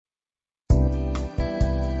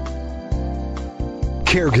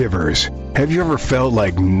Caregivers, have you ever felt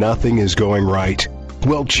like nothing is going right?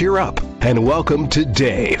 Well, cheer up and welcome to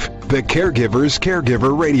Dave, the Caregiver's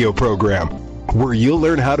Caregiver radio program, where you'll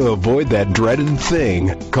learn how to avoid that dreaded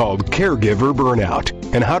thing called caregiver burnout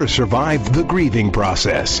and how to survive the grieving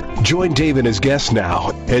process. Join Dave and his guests now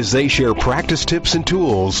as they share practice tips and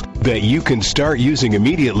tools that you can start using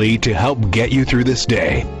immediately to help get you through this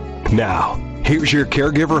day. Now, here's your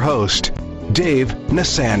caregiver host, Dave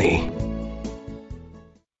Nassani.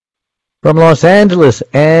 From Los Angeles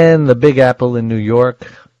and the Big Apple in New York,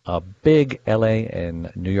 a big LA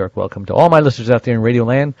and New York welcome to all my listeners out there in Radio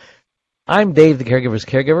Land. I'm Dave, the Caregiver's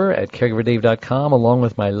Caregiver at caregiverdave.com, along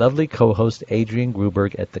with my lovely co-host Adrienne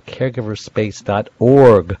Gruberg at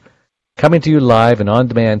thecaregiverspace.org. Coming to you live and on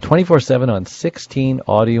demand 24/7 on 16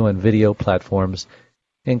 audio and video platforms,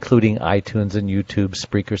 including iTunes and YouTube,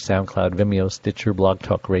 Spreaker, SoundCloud, Vimeo, Stitcher, Blog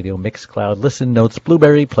Talk Radio, Mixcloud, Listen Notes,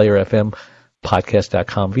 Blueberry, Player FM,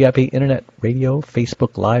 Podcast.com, VIP Internet Radio,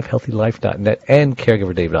 Facebook Live, HealthyLife.net, and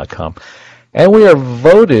CaregiverDave.com. And we are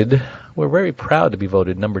voted, we're very proud to be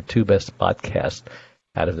voted number 2 best podcast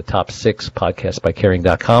out of the top 6 podcasts by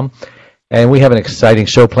Caring.com. And we have an exciting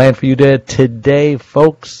show planned for you today,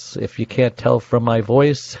 folks, if you can't tell from my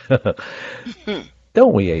voice.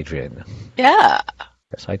 Don't we, Adrienne? Yeah.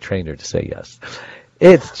 Yes, I trained her to say yes.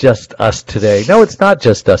 It's just us today. No, it's not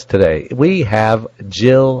just us today. We have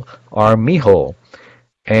Jill Armijo.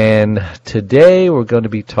 And today we're going to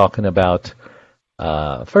be talking about,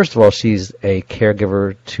 first of all, she's a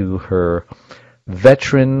caregiver to her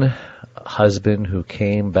veteran husband who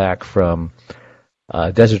came back from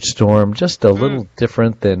Desert Storm, just a little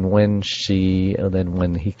different than when he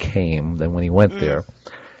went there.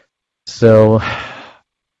 So,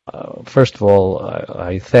 first of all,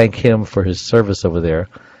 I thank him for his service over there,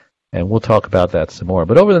 and we'll talk about that some more.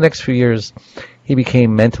 But over the next few years, he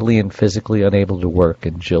became mentally and physically unable to work,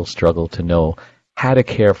 and Jill struggled to know how to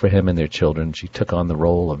care for him and their children. She took on the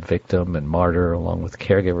role of victim and martyr along with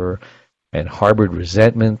caregiver and harbored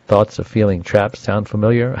resentment, thoughts of feeling trapped. Sound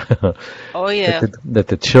familiar? Oh, yeah. That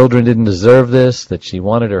the children didn't deserve this, that she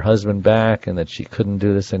wanted her husband back, and that she couldn't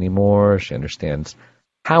do this anymore. She understands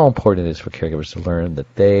how important it is for caregivers to learn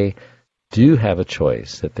that they do have a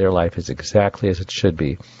choice, that their life is exactly as it should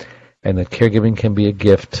be, and that caregiving can be a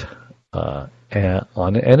gift and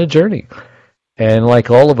a journey. And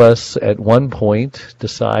like all of us, at one point,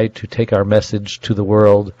 decide to take our message to the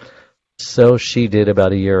world. So she did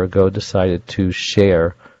about a year ago, decided to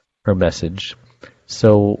share her message.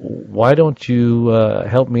 So why don't you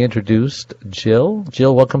help me introduce Jill?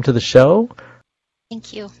 Jill, welcome to the show.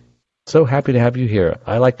 Thank you. So happy to have you here.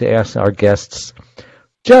 I like to ask our guests,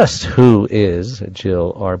 just who is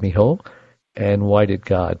Jill Armijo, and why did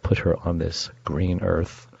God put her on this green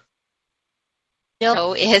earth?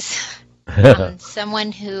 Jill is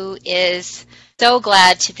someone who is so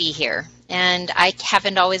glad to be here, and I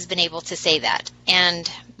haven't always been able to say that.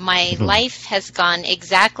 And my life has gone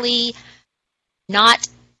exactly not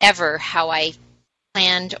ever how I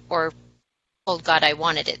planned or told God I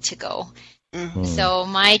wanted it to go. Mm-hmm. So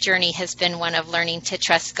my journey has been one of learning to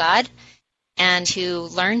trust God and to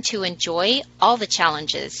learn to enjoy all the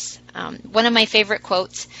challenges. One of my favorite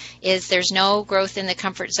quotes is, "There's no growth in the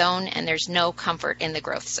comfort zone, and there's no comfort in the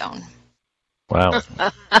growth zone." Wow.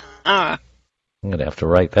 I'm going to have to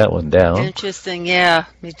write that one down. Interesting, yeah,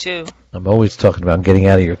 me too. I'm always talking about getting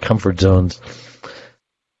out of your comfort zones.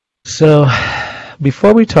 So,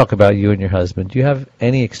 before we talk about you and your husband, do you have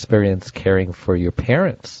any experience caring for your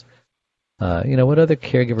parents? What other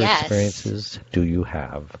caregiver experiences do you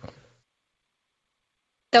have?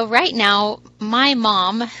 So right now, my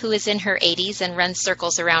mom, who is in her 80s and runs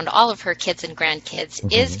circles around all of her kids and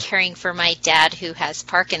grandkids, is caring for my dad, who has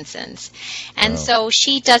Parkinson's. And so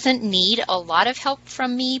she doesn't need a lot of help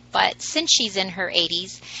from me, but since she's in her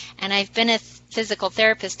 80s, and I've been a physical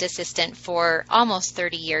therapist assistant for almost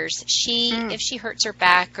 30 years, if she hurts her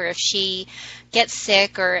back or if she gets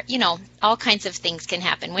sick or, all kinds of things can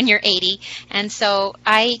happen when you're 80. And so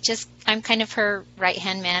I'm kind of her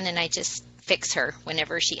right-hand man, and I just fix her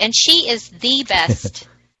whenever and she is the best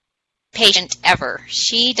patient ever.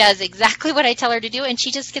 She does exactly what I tell her to do, and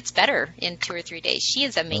she just gets better in 2 or 3 days. She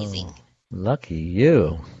is amazing. Oh, lucky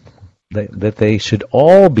you. That they should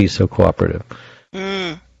all be so cooperative.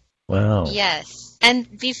 Wow. Yes. And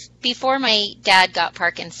before my dad got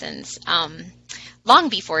Parkinson's, long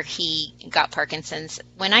before he got Parkinson's,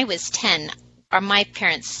 when I was 10, my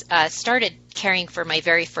parents started caring for my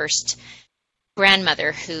very first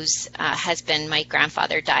grandmother, whose husband, my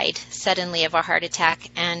grandfather, died suddenly of a heart attack.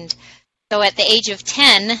 And so at the age of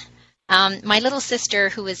 10, my little sister,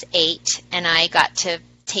 who was 8, and I got to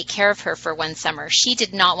take care of her for one summer. She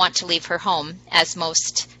did not want to leave her home, as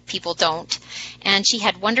most people don't. And she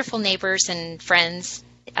had wonderful neighbors and friends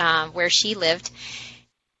where she lived.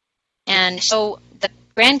 And so the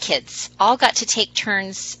grandkids all got to take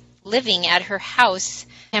turns living at her house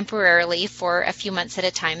temporarily for a few months at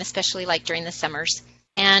a time, especially like during the summers.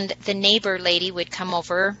 And the neighbor lady would come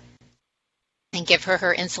over and give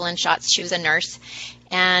her insulin shots. She was a nurse.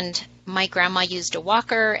 And my grandma used a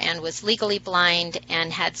walker and was legally blind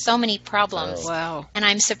and had so many problems. Wow. And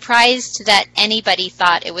I'm surprised that anybody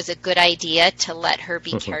thought it was a good idea to let her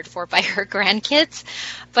be cared for by her grandkids.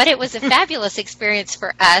 But it was a fabulous experience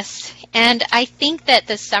for us. And I think that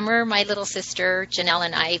the summer my little sister Janelle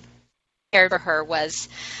and I cared for her was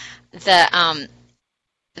the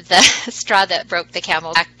straw that broke the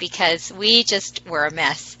camel's back, because we just were a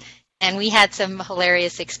mess. And we had some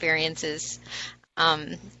hilarious experiences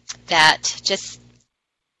that just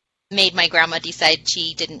made my grandma decide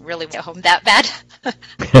she didn't really want to home that bad.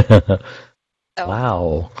 So.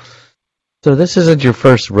 Wow. So this isn't your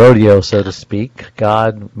first rodeo, so to speak.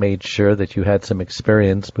 God made sure that you had some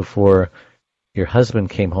experience before your husband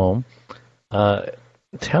came home.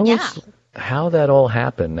 Tell us how that all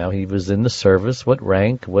happened. Now, he was in the service. What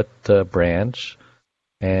rank? What branch?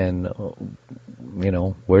 And,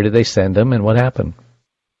 where did they send him, and what happened?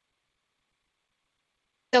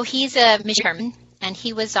 So he's a missionary, and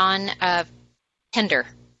he was on a tender,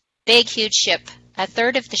 big, huge ship. A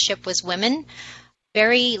third of the ship was women,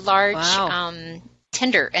 very large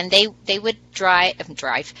tender, and they would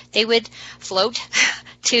drive. They would float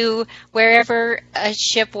to wherever a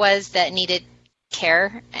ship was that needed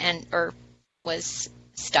care or was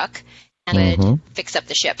stuck, and would fix up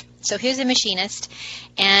the ship. So he was a machinist,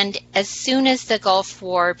 and as soon as the Gulf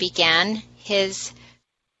War began, his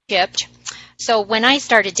ship. So when I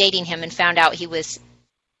started dating him and found out he was in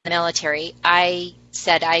the military, I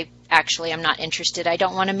said, I'm not interested. I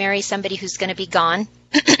don't want to marry somebody who's going to be gone.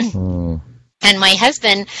 And my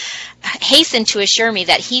husband hastened to assure me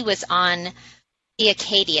that he was on the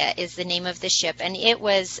Acadia, is the name of the ship, and it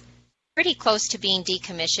was pretty close to being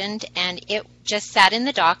decommissioned, and it just sat in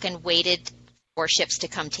the dock and waited for ships to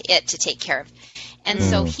come to it to take care of. And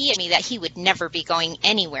so he told me that he would never be going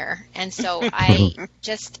anywhere. And so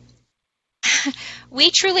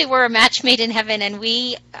we truly were a match made in heaven, and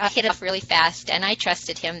we hit it off really fast, and I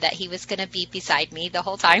trusted him that he was going to be beside me the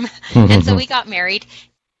whole time. And so we got married,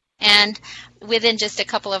 and within just a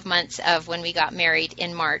couple of months of when we got married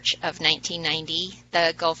in March of 1990,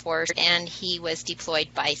 the Gulf War, and he was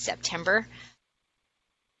deployed by September,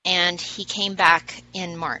 and he came back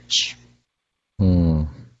in March.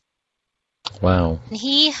 Wow.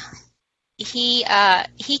 He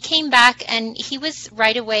came back, and he was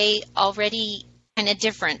right away already kind of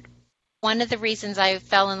different. One of the reasons I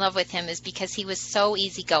fell in love with him is because he was so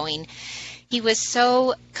easygoing. He was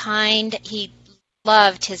so kind. He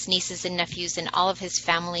loved his nieces and nephews, and all of his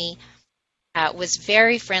family was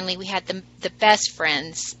very friendly. We had the best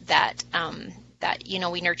friends that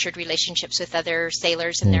we nurtured relationships with other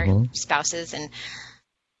sailors and their spouses, and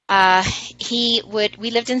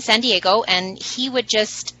we lived in San Diego, and he would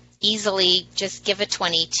just easily just give a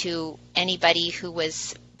 20 to anybody who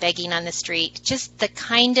was begging on the street. Just the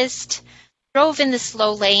kindest, drove in the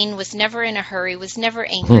slow lane, was never in a hurry, was never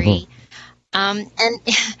angry. And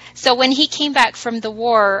so when he came back from the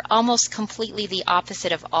war, almost completely the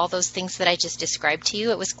opposite of all those things that I just described to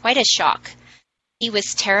you, it was quite a shock. He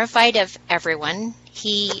was terrified of everyone.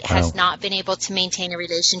 He has not been able to maintain a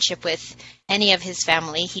relationship with any of his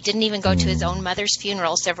family. He didn't even go to his own mother's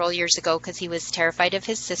funeral several years ago because he was terrified of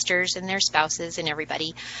his sisters and their spouses and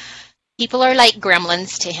everybody. People are like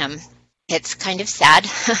gremlins to him. It's kind of sad,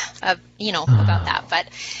 about that. But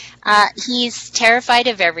he's terrified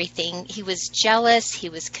of everything. He was jealous. He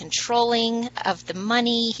was controlling of the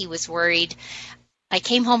money. He was worried. I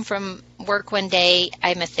came home from work one day.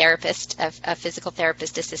 I'm a therapist, a physical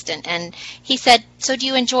therapist assistant, and he said, "So do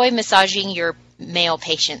you enjoy massaging your male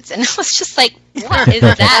patients?" And I was just like, "What is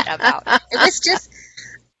that about?" It was just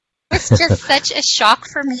such a shock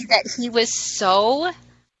for me that he was so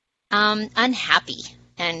unhappy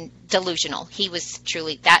and delusional. He was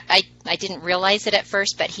truly that. I didn't realize it at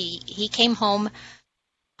first, but he came home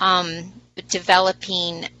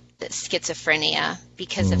developing schizophrenia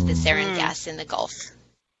because of the sarin gas in the Gulf.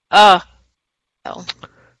 Oh. So.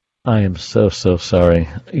 I am so sorry.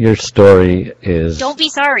 Your story is... Don't be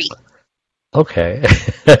sorry. Okay.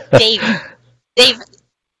 Dave,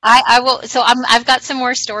 I will. So I've got some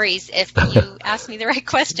more stories if you ask me the right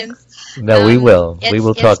questions. No, we will. We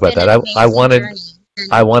will talk about that.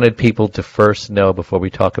 I wanted people to first know before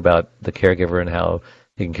we talk about the caregiver and how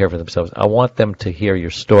they can care for themselves. I want them to hear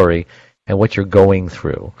your story and what you're going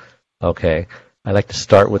through. Okay, I like to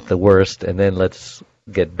start with the worst, and then let's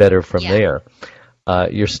get better from there.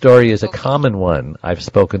 Your story is a common one. I've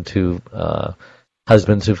spoken to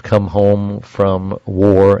husbands who've come home from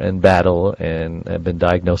war and battle and have been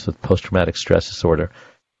diagnosed with post-traumatic stress disorder.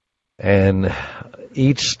 And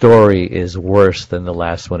each story is worse than the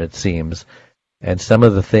last one, it seems. And some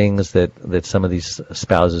of the things that some of these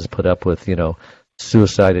spouses put up with,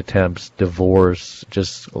 suicide attempts, divorce,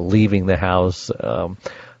 just leaving the house,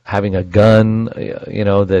 having a gun,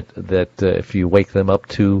 that if you wake them up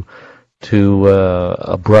too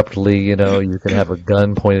abruptly, you can have a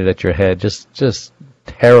gun pointed at your head. Just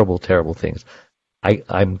terrible, terrible things.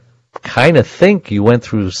 I'm kind of think you went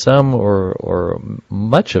through some or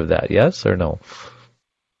much of that, yes or no?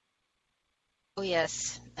 Oh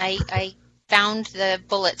yes, I found the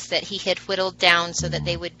bullets that he had whittled down so that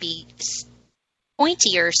they would be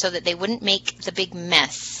pointier, so that they wouldn't make the big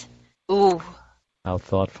mess. Ooh, how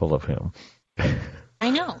thoughtful of him. I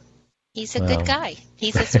know. He's a good guy.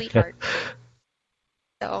 He's a sweetheart.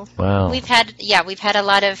 So we've had a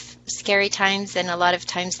lot of scary times and a lot of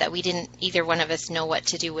times that we didn't either one of us know what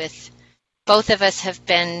to do with. Both of us have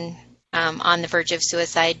been on the verge of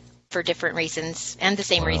suicide for different reasons and the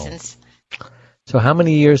same reasons. So how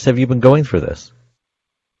many years have you been going through this?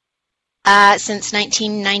 Since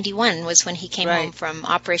 1991 was when he came home from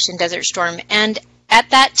Operation Desert Storm. And at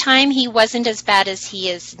that time, he wasn't as bad as he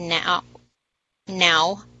is now.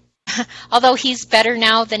 Although he's better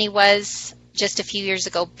now than he was just a few years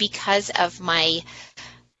ago because of my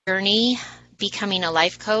journey becoming a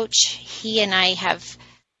life coach. He and I have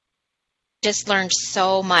just learned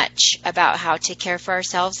so much about how to care for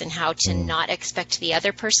ourselves and how to not expect the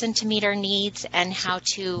other person to meet our needs, and how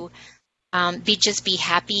to be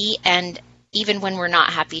happy, and even when we're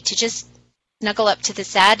not happy, to just snuggle up to the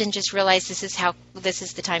sad and just realize this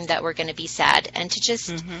is the time that we're going to be sad, and to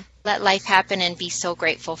just let life happen and be so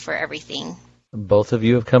grateful for everything. Both of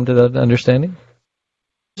you have come to that understanding?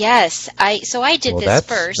 Yes, I did this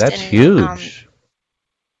first. That's huge.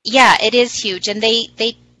 Yeah, it is huge, and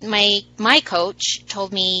my coach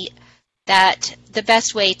told me that the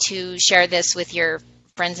best way to share this with your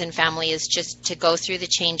friends and family is just to go through the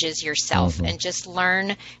changes yourself and just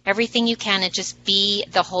learn everything you can and just be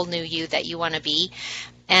the whole new you that you want to be.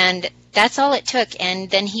 And that's all it took. And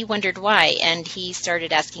then he wondered why, and he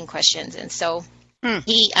started asking questions. And so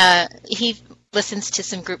he listens to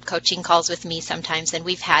some group coaching calls with me sometimes, and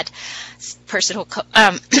we've had personal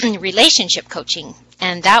relationship coaching,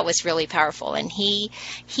 and that was really powerful. And he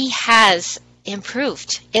has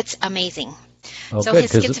improved. It's amazing. Oh, so good,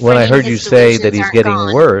 because when I heard you say that he's getting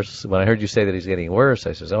worse,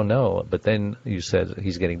 I says, oh no, but then you said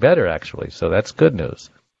he's getting better, actually, so that's good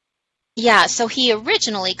news. Yeah, so he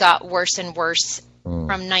originally got worse and worse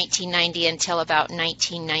from 1990 until about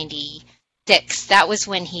 1996. That was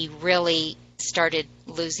when he really started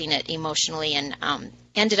losing it emotionally and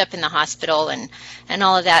ended up in the hospital and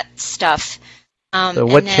all of that stuff. So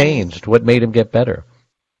what changed? What made him get better?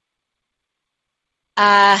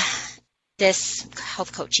 This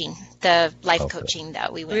health coaching, the life coaching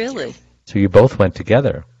that we went through. So you both went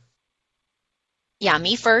together? Yeah,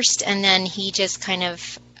 me first, and then he just kind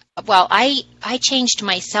of, I changed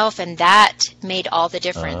myself, and that made all the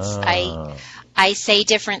difference. I say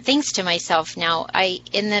different things to myself now.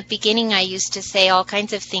 In the beginning, I used to say all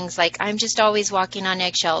kinds of things like, I'm just always walking on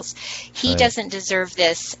eggshells. He doesn't deserve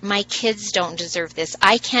this. My kids don't deserve this.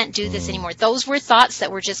 I can't do this anymore. Those were thoughts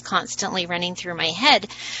that were just constantly running through my head.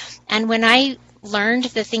 And when I learned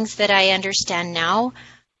the things that I understand now,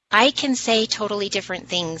 I can say totally different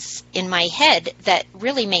things in my head that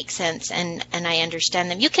really make sense, and I understand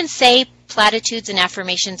them. You can say platitudes and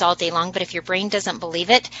affirmations all day long, but if your brain doesn't believe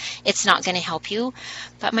it, it's not going to help you.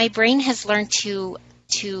 But my brain has learned to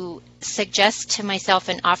suggest to myself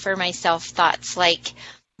and offer myself thoughts like,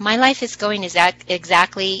 my life is going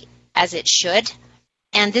exactly as it should.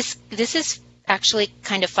 And this is actually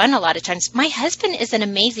kind of fun a lot of times. My husband is an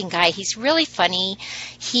amazing guy. He's really funny.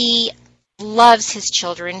 He loves his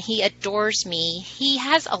children. He adores me. He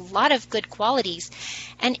has a lot of good qualities,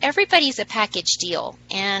 and everybody's a package deal,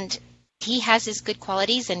 and he has his good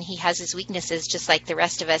qualities and he has his weaknesses just like the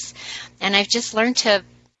rest of us. And I've just learned to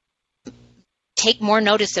take more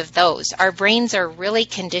notice of those. Our brains are really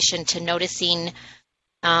conditioned to noticing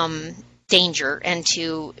danger, and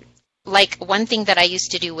to, like, one thing that I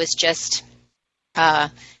used to do was just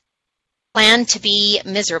plan to be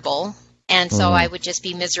miserable. And so I would just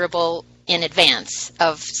be miserable in advance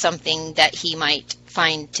of something that he might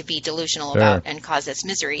find to be delusional Sure. about and cause us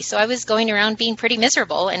misery. So I was going around being pretty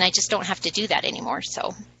miserable, and I just don't have to do that anymore.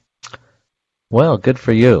 So, Well, good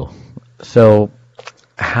for you. So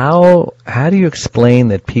how do you explain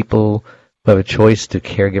that people who have a choice to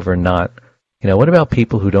caregiver or not, what about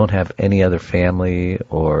people who don't have any other family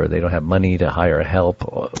or they don't have money to hire help?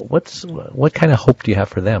 What kind of hope do you have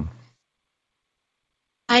for them?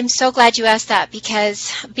 I'm so glad you asked that,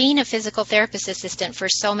 because being a physical therapist assistant for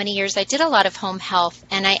so many years, I did a lot of home health,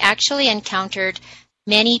 and I actually encountered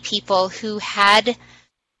many people who had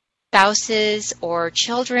spouses or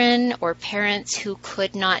children or parents who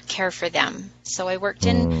could not care for them. So I worked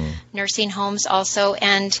in nursing homes also,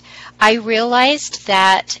 and I realized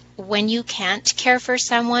that when you can't care for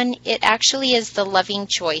someone, it actually is the loving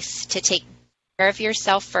choice to take care of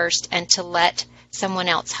yourself first and to let someone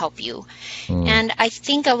else help you. And I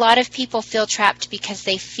think a lot of people feel trapped because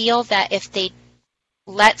they feel that if they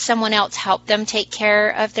let someone else help them take care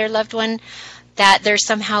of their loved one, that they're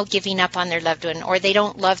somehow giving up on their loved one, or they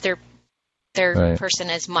don't love their Right. person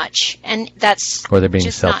as much. And that's Or they're being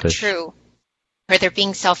just selfish. not true. Or they're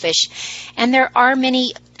being selfish. And there are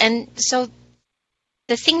many, and so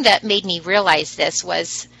the thing that made me realize this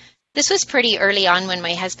was pretty early on when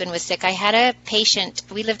my husband was sick. I had a patient,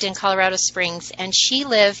 we lived in Colorado Springs, and she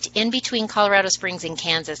lived in between Colorado Springs and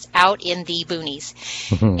Kansas, out in the boonies.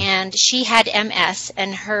 And she had MS,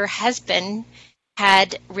 and her husband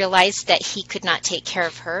had realized that he could not take care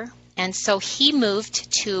of her. And so he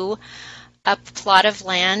moved to a plot of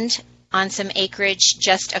land on some acreage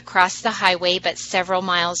just across the highway, but several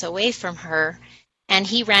miles away from her. And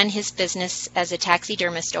he ran his business as a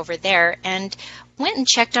taxidermist over there and went and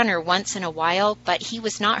checked on her once in a while, but he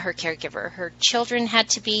was not her caregiver. Her children had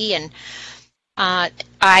to be, and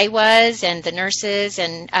I was, and the nurses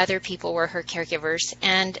and other people were her caregivers.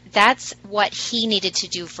 And that's what he needed to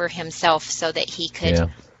do for himself so that he could,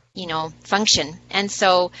 function. And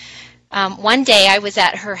so one day I was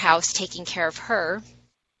at her house taking care of her,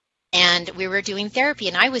 and we were doing therapy,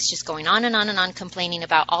 and I was just going on and on and on complaining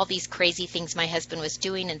about all these crazy things my husband was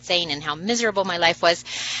doing and saying and how miserable my life was.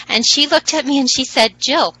 And she looked at me and she said,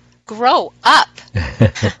 "Jill, grow up."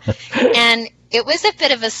 And it was a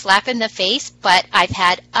bit of a slap in the face, but I've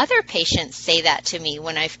had other patients say that to me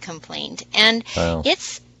when I've complained. And Wow.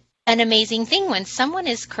 It's an amazing thing when someone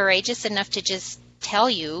is courageous enough to just tell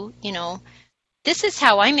you, this is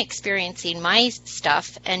how I'm experiencing my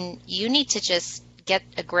stuff, and you need to just get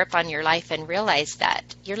a grip on your life and realize that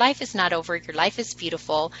your life is not over. Your life is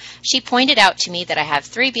beautiful. She pointed out to me that I have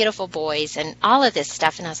 3 beautiful boys and all of this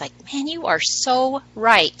stuff, and I was like, man, you are so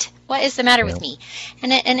right. What is the matter with me?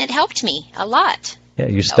 And it helped me a lot. Yeah,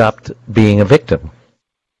 you stopped being a victim.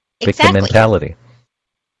 Victim Exactly. mentality.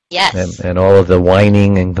 Yes. And all of the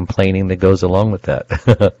whining and complaining that goes along with that.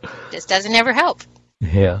 Just doesn't ever help.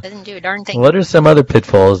 Yeah. Doesn't do a darn thing. What are some other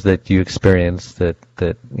pitfalls that you experienced that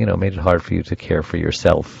made it hard for you to care for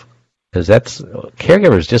yourself? Because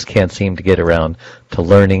caregivers just can't seem to get around to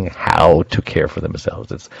learning how to care for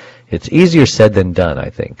themselves. It's easier said than done, I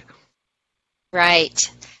think. Right.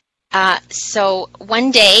 So one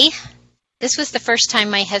day, this was the first time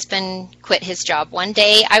my husband quit his job. One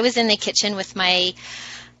day I was in the kitchen with my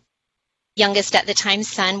youngest at the time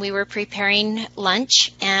son. We were preparing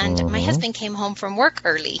lunch, and my husband came home from work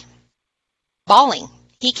early, bawling.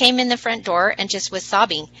 He came in the front door and just was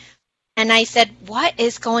sobbing. And I said, "What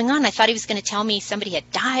is going on?" I thought he was going to tell me somebody had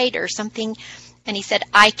died or something. And he said,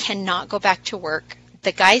 "I cannot go back to work.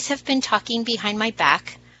 The guys have been talking behind my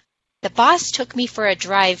back. The boss took me for a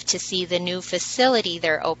drive to see the new facility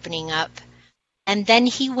they're opening up. And then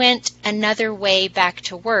he went another way back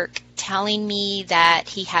to work, telling me that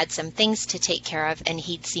he had some things to take care of and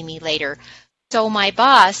he'd see me later. So my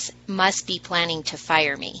boss must be planning to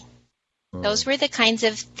fire me." Those were the kinds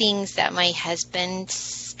of things that my husband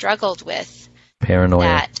struggled with.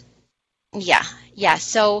 Paranoia. Yeah.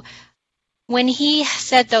 So when he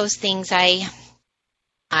said those things, I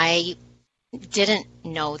didn't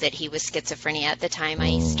know that he was schizophrenia at the time.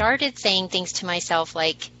 I started saying things to myself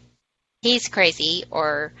like, he's crazy,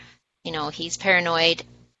 or, he's paranoid,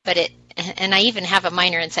 and I even have a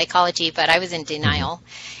minor in psychology, but I was in denial.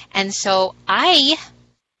 And so I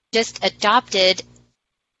just adopted,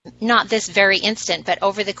 not this very instant, but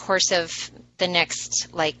over the course of the next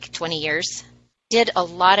 20 years, did a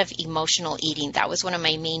lot of emotional eating. That was one of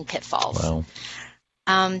my main pitfalls. Wow.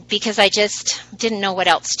 Because I just didn't know what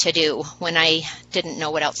else to do when I didn't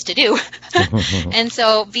know what else to do. And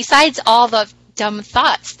so besides all the dumb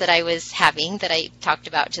thoughts that I was having that I talked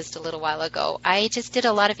about just a little while ago, I just did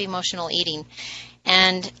a lot of emotional eating.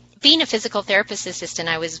 being a physical therapist assistant,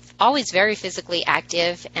 I was always very physically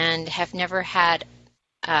active and have never had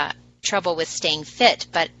trouble with staying fit,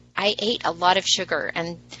 but I ate a lot of sugar.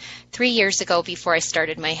 And 3 years ago, before I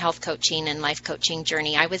started my health coaching and life coaching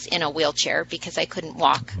journey, I was in a wheelchair because I couldn't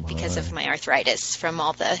walk because of my arthritis from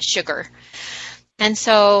all the sugar. And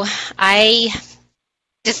so I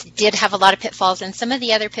just did have a lot of pitfalls, and some of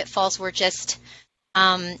the other pitfalls were just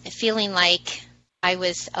feeling like I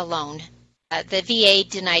was alone. The VA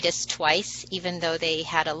denied us twice, even though they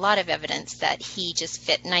had a lot of evidence that he just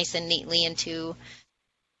fit nice and neatly into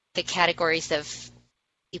the categories of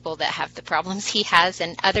people that have the problems he has,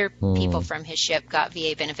 and other people from his ship got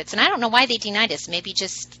VA benefits. And I don't know why they denied us, maybe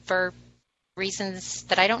just for reasons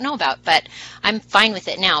that I don't know about, but I'm fine with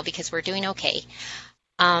it now because we're doing okay.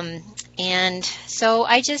 And so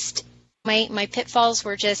I just, my pitfalls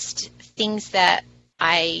were just things that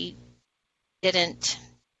I didn't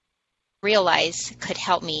realize could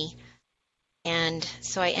help me. And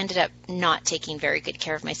so I ended up not taking very good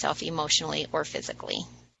care of myself emotionally or physically.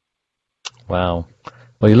 Wow.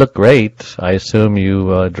 Well, you look great. I assume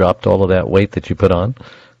you dropped all of that weight that you put on.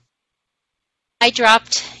 I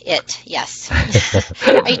dropped it, yes.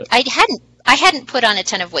 I hadn't put on a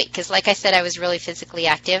ton of weight because, like I said, I was really physically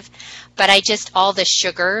active, but all the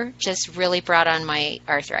sugar just really brought on my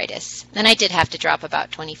arthritis. And I did have to drop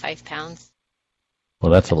about 25 pounds.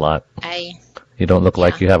 Well, that's a lot. You don't look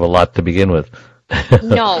like you have a lot to begin with.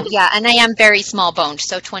 No, yeah, and I am very small boned,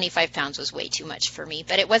 so 25 pounds was way too much for me.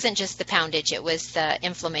 But it wasn't just the poundage, it was the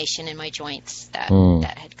inflammation in my joints that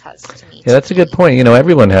had caused me. Yeah, that's a good point. You know,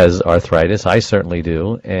 everyone has arthritis. I certainly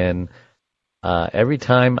do. And every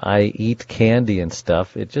time I eat candy and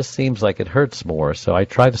stuff, it just seems like it hurts more. So I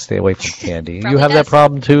try to stay away from candy. You have that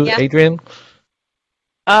problem too, yeah. Adrian?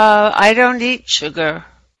 I don't eat sugar.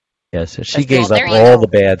 Yes, she gave up all the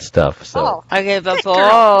bad stuff. So I gave up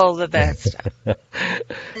all the bad stuff.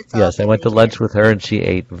 Yes, I went to lunch with her, and she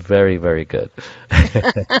ate very, very good.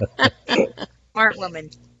 Smart woman.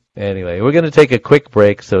 Anyway, we're going to take a quick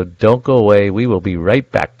break, so don't go away. We will be right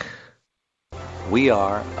back. We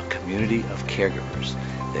are a community of caregivers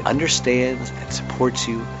that understands and supports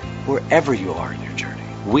you wherever you are in your journey.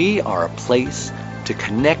 We are a place to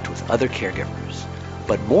connect with other caregivers,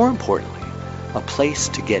 but more importantly, a place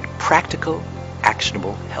to get practical,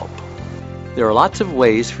 actionable help. There are lots of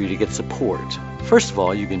ways for you to get support. First of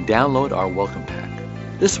all, you can download our welcome pack.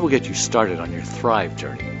 This will get you started on your Thrive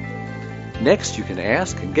journey. Next, you can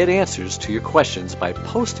ask and get answers to your questions by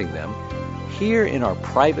posting them here in our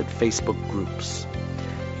private Facebook groups.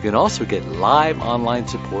 You can also get live online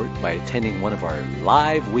support by attending one of our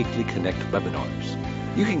live weekly Connect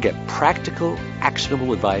webinars. You can get practical,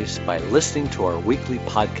 actionable advice by listening to our weekly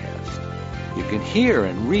podcast. You can hear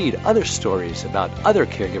and read other stories about other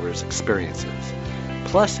caregivers' experiences.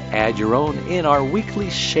 Plus, add your own in our weekly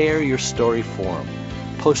Share Your Story forum,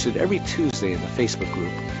 posted every Tuesday in the Facebook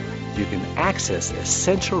group. You can access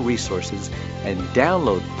essential resources and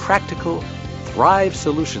download practical Thrive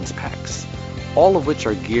Solutions packs, all of which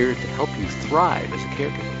are geared to help you thrive as a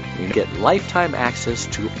caregiver. You get lifetime access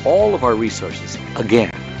to all of our resources.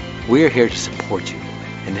 Again, we are here to support you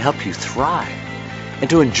and help you thrive and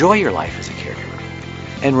to enjoy your life as a caregiver.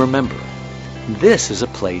 And remember, this is a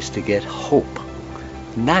place to get hope,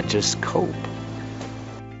 not just cope.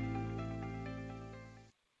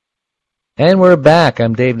 And we're back.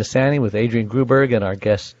 I'm Dave Nassani with Adrian Gruberg and our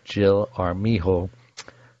guest Jill Armijo.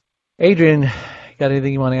 Adrian, you got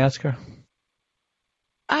anything you want to ask her?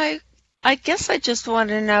 I guess I just want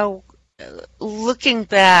to know, looking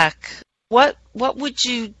back, what would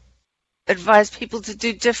you advise people to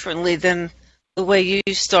do differently than the way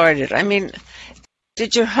you started? I mean,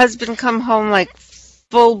 did your husband come home like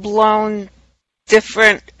full-blown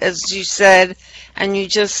different, as you said, and you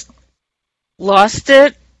just lost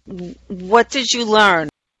it? What did you learn?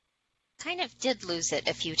 Kind of did lose it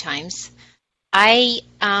a few times. I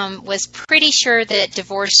was pretty sure that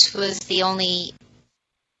divorce was the only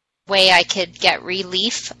way I could get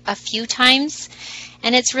relief a few times.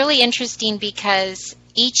 And it's really interesting because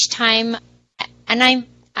each time, and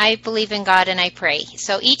I believe in God and I pray.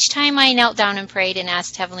 So each time I knelt down and prayed and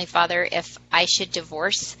asked Heavenly Father if I should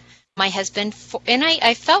divorce my husband, and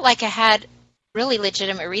I felt like I had really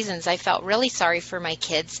legitimate reasons. I felt really sorry for my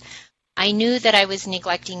kids. I knew that I was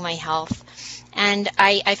neglecting my health, and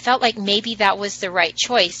I felt like maybe that was the right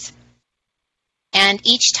choice. And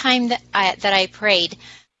each time that I prayed,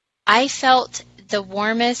 I felt the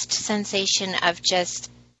warmest sensation of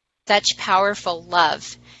just such powerful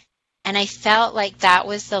love. And I felt like that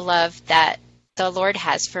was the love that the Lord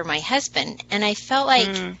has for my husband. And I felt like,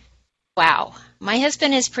 wow, my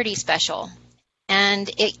husband is pretty special.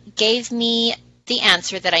 and it gave me the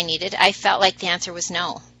answer that I needed. I felt like the answer was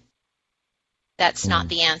no. That's not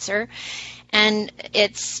the answer. And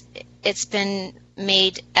it's been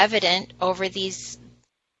made evident over the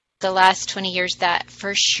last 20 years that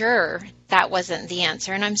for sure that wasn't the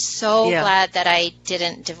answer. And I'm so glad that I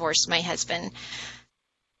didn't divorce my husband.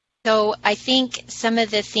 So I think some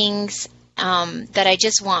of the things that I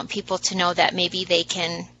just want people to know that maybe they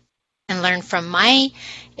can and learn from my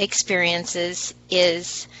experiences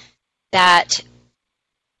is that,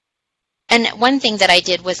 and one thing that I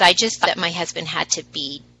did was I just thought that my husband had to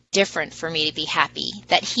be different for me to be happy,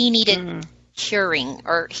 that he needed curing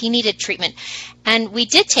or he needed treatment. And we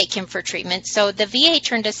did take him for treatment. So the VA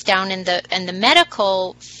turned us down in the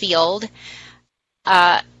medical field.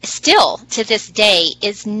 Still to this day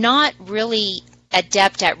is not really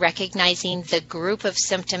adept at recognizing the group of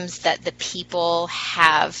symptoms that the people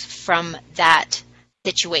have from that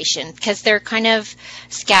situation, because they're kind of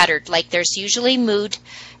scattered. Like there's usually mood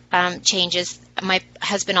changes. My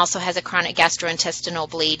husband also has a chronic gastrointestinal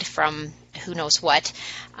bleed from who knows what,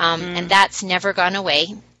 and that's never gone away,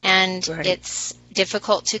 and it's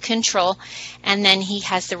difficult to control. And then he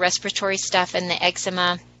has the respiratory stuff and the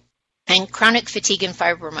eczema and chronic fatigue and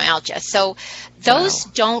fibromyalgia. So those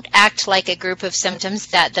don't act like a group of symptoms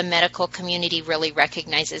that the medical community really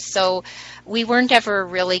recognizes. So we weren't ever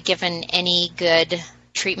really given any good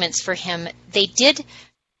treatments for him. They did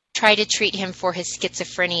try to treat him for his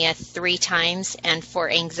schizophrenia 3 times and for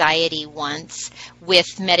anxiety once with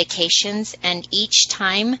medications, and each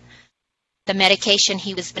time the medication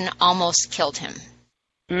he was given almost killed him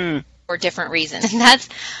for different reasons. And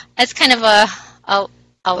that's kind of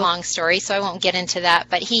a long story, so I won't get into that,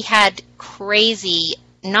 but he had crazy,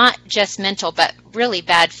 not just mental, but really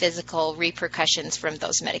bad physical repercussions from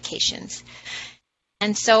those medications.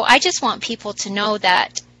 And so I just want people to know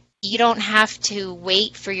that you don't have to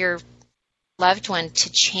wait for your loved one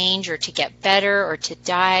to change or to get better or to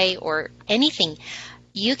die or anything.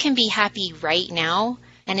 You can be happy right now,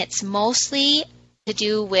 and it's mostly to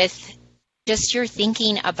do with just your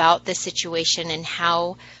thinking about the situation and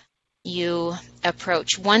how you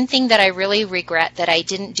approach. One thing that I really regret that I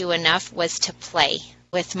didn't do enough was to play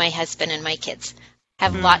with my husband and my kids. I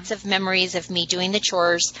have lots of memories of me doing the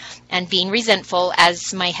chores and being resentful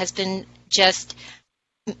as my husband just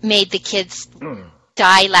made the kids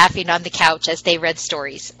die laughing on the couch as they read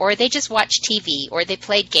stories, or they just watched TV, or they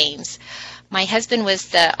played games. My husband was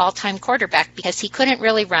the all-time quarterback because he couldn't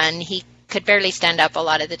really run. He could barely stand up a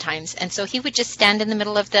lot of the times, and so he would just stand in the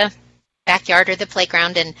middle of the backyard or the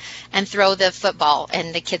playground and throw the football,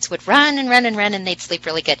 and the kids would run and run and run, and they'd sleep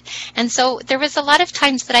really good. And so there was a lot of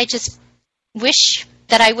times that I just wish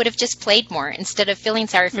that I would have just played more instead of feeling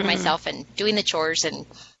sorry for myself and doing the chores and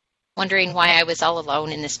wondering why I was all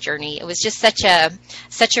alone in this journey. It was just such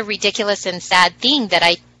a ridiculous and sad thing that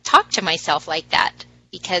I talked to myself like that,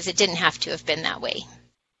 because it didn't have to have been that way.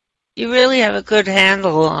 You really have a good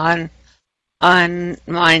handle on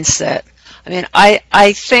mindset. I mean,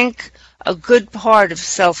 I think a good part of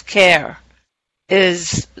self-care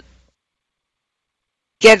is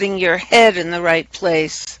getting your head in the right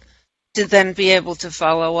place to then be able to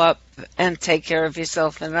follow up and take care of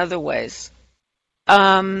yourself in other ways.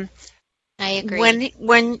 I agree.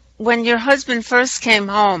 When your husband first came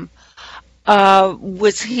home,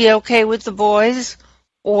 was he okay with the boys,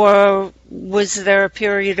 or was there a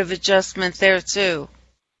period of adjustment there too?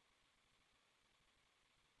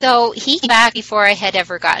 So he came back before I had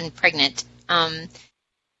ever gotten pregnant.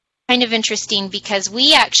 Kind of interesting because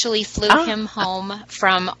we actually flew him home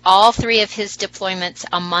from all 3 of his deployments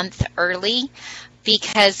a month early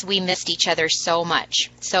because we missed each other so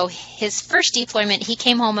much. So his first deployment, he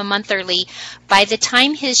came home a month early. By the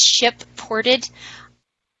time his ship ported,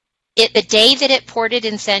 the day that it ported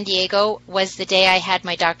in San Diego was the day I had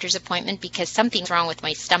my doctor's appointment because something's wrong with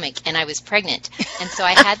my stomach and I was pregnant. And so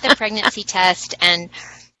I had the pregnancy test, and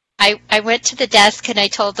I went to the desk and I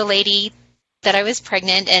told the lady that I was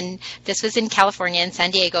pregnant, and this was in California, in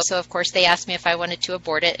San Diego. So of course they asked me if I wanted to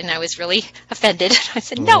abort it, and I was really offended. I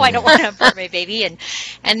said, no, I don't want to abort my baby. And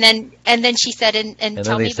then she said, and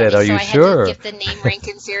tell me said, about are it. So you I sure? had to give the name, rank,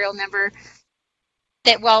 and serial number.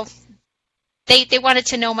 They wanted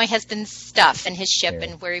to know my husband's stuff and his ship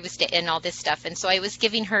and where he was and all this stuff. And so I was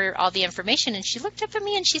giving her all the information, and she looked up at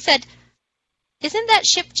me and she said, isn't that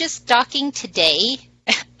ship just docking today?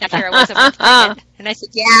 After I was a month pregnant. And I said,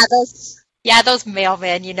 those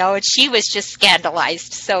mailmen, and she was just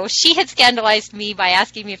scandalized. So she had scandalized me by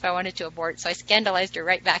asking me if I wanted to abort. So I scandalized her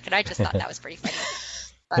right back, and I just thought that was pretty funny.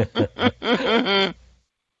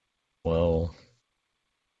 Well,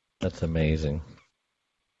 that's amazing.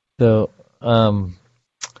 So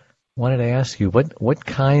wanted to ask you, what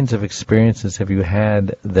kinds of experiences have you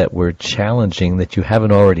had that were challenging that you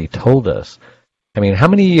haven't already told us? I mean, how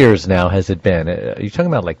many years now has it been? Are you talking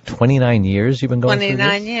about like 29 years you've been going through this?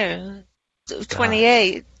 29 years.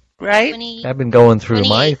 28, right? 20, I've been going through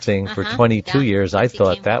my 28. thing for 22 years. I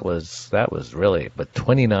thought that was really, but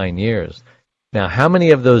 29 years. Now, how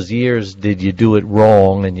many of those years did you do it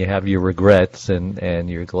wrong and you have your regrets and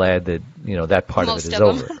you're glad that, that part of it is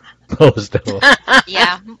over? Most of them.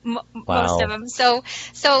 Yeah, Wow. most of them. So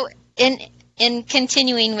in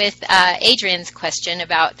continuing with Adrian's question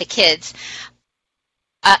about the kids,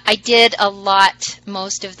 I did a lot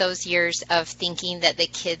most of those years of thinking that the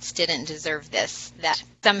kids didn't deserve this, that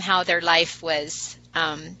somehow their life was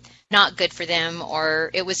not good for them, or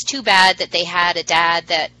it was too bad that they had a dad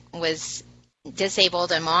that was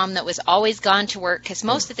disabled, a mom that was always gone to work, because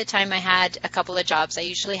most of the time I had a couple of jobs. I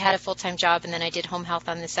usually had a full-time job, and then I did home health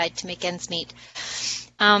on the side to make ends meet.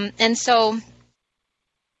 And so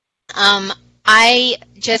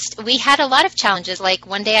we had a lot of challenges. Like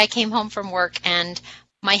one day I came home from work and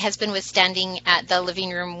my husband was standing at the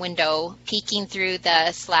living room window peeking through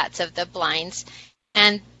the slats of the blinds,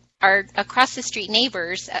 and our across the street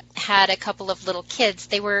neighbors had a couple of little kids.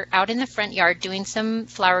 They were out in the front yard doing some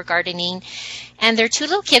flower gardening, and their two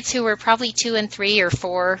little kids, who were probably 2 and 3 or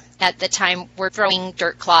 4 at the time, were throwing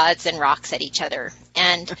dirt clods and rocks at each other.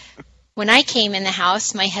 And when I came in the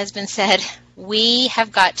house, my husband said, "We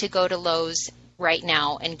have got to go to Lowe's right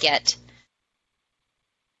now and get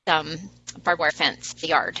some barbed wire fence, the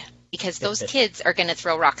yard, because those kids are going to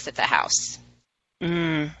throw rocks at the house."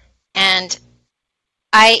 And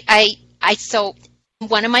so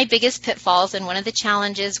one of my biggest pitfalls and one of the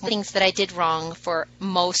challenges, things that I did wrong for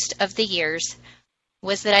most of the years,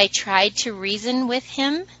 was that I tried to reason with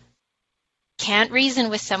him. Can't reason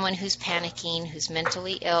with someone who's panicking, who's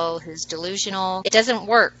mentally ill, who's delusional. It doesn't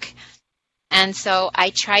work. And so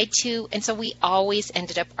I tried to, and so we always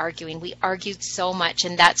ended up arguing. We argued so much,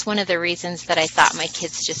 and that's one of the reasons that I thought my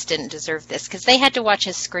kids just didn't deserve this, because they had to watch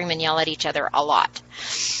us scream and yell at each other a lot.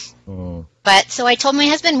 But so I told my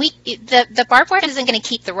husband, the barbed wire isn't going to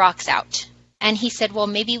keep the rocks out. And he said, "Well,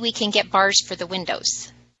 maybe we can get bars for the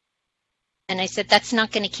windows." And I said, "That's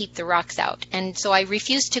not going to keep the rocks out." And so I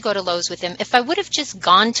refused to go to Lowe's with him. If I would have just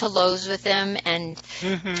gone to Lowe's with him and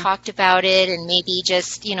talked about it, and maybe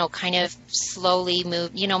just, kind of slowly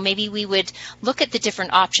move, maybe we would look at the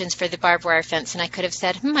different options for the barbed wire fence, and I could have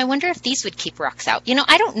said, I wonder if these would keep rocks out.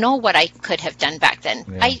 I don't know what I could have done back then.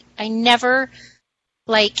 Yeah. I never,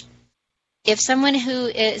 if someone who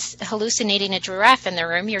is hallucinating a giraffe in the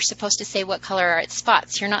room, you're supposed to say, what color are its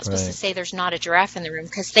spots? You're not supposed to say there's not a giraffe in the room,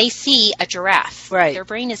 because they see a giraffe. Right. Their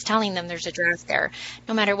brain is telling them there's a giraffe there.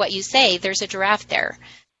 No matter what you say, there's a giraffe there.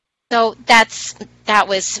 So that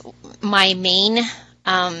was my main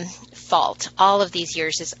fault all of these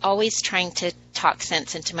years, is always trying to talk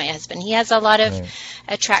sense into my husband. He has a lot of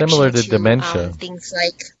attraction similar to dementia. Things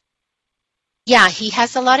like... Yeah, he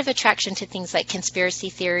has a lot of attraction to things like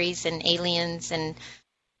conspiracy theories and aliens and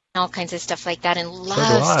all kinds of stuff like that, and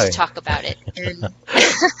loves to talk about it.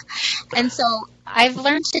 And so I've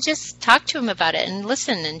learned to just talk to him about it and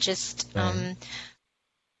listen and just,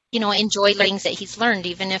 enjoy things that he's learned,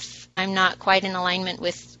 even if I'm not quite in alignment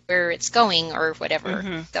with where it's going or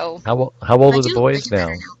whatever. So how old are the boys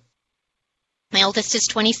now? My oldest is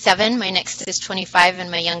 27, my next is 25,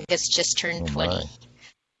 and my youngest just turned 20.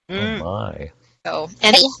 Oh my. So,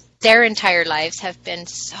 and their entire lives have been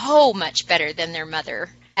so much better than their mother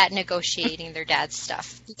at negotiating their dad's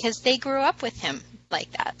stuff, because they grew up with him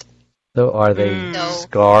like that. So are they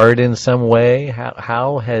scarred in some way?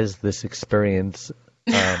 How has this experience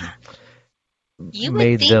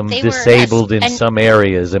made them disabled in some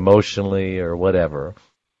areas emotionally or whatever?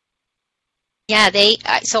 Yeah,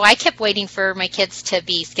 so I kept waiting for my kids to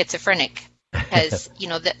be schizophrenic, because,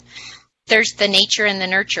 there's the nature and the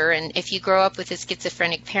nurture, and if you grow up with a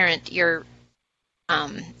schizophrenic parent, you're,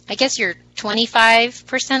 I guess you're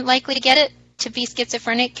 25% likely to get it, to be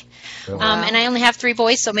schizophrenic. Oh, wow. And I only have 3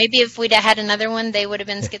 boys, so maybe if we'd have had another one, they would have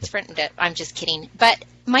been schizophrenic. I'm just kidding. But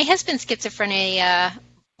my husband's schizophrenia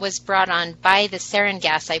was brought on by the sarin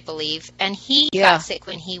gas, I believe, and he got sick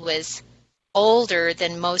when he was older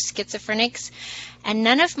than most schizophrenics, and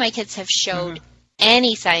none of my kids have showed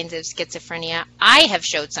any signs of schizophrenia. I have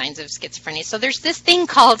showed signs of schizophrenia. So there's this thing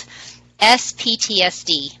called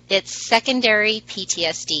SPTSD. It's secondary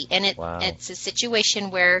PTSD, and it's a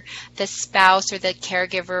situation where the spouse or the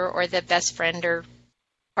caregiver or the best friend or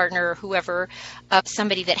partner or whoever of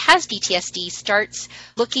somebody that has PTSD starts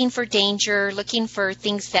looking for danger, looking for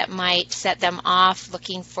things that might set them off,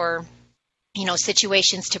 looking for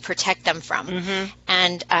situations to protect them from.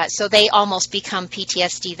 And so they almost become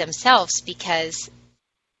PTSD themselves because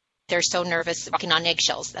they're so nervous walking on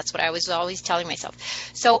eggshells. That's what I was always telling myself.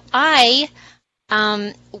 So I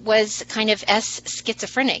was kind of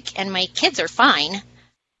schizophrenic, and my kids are fine,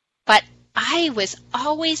 but I was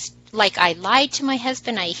always like, I lied to my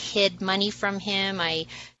husband. I hid money from him.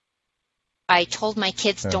 I told my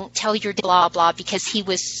kids, don't tell your blah, blah, because he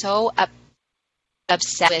was so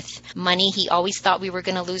upset with money. He always thought we were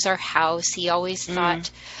going to lose our house. He always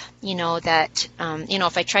thought, that,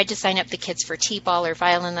 if I tried to sign up the kids for t-ball or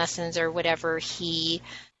violin lessons or whatever, he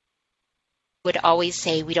would always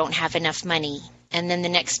say, we don't have enough money. And then the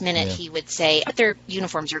next minute he would say, what their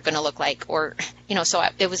uniforms are going to look like, or, so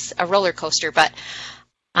it was a roller coaster. But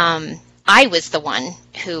I was the one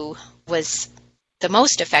who was the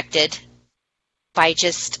most affected by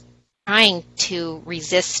just trying to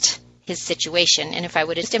resist his situation. And if I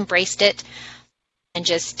would have just embraced it and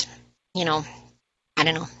just, I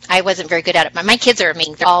don't know, I wasn't very good at it. But my kids are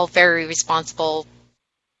amazing. They're all very responsible,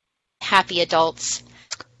 happy adults.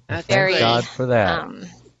 Thank God for that.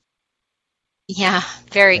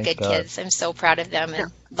 Very Thank good God. kids. I'm so proud of them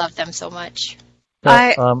and love them so much.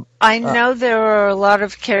 I know there are a lot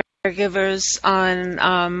of caregivers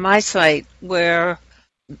on my site where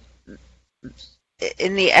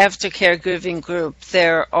in the aftercare giving group,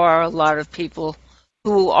 there are a lot of people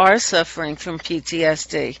who are suffering from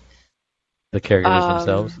PTSD. The caregivers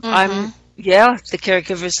themselves? The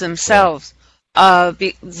caregivers themselves.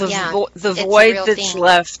 The void that's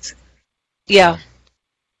left. Yeah.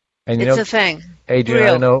 And it's a thing. Adrian,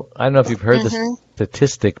 I don't know if you've heard this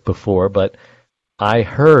statistic before, but I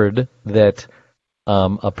heard that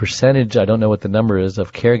a percentage, I don't know what the number is,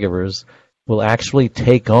 of caregivers will actually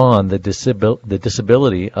take on the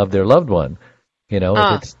disability of their loved one.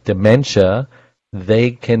 If it's dementia,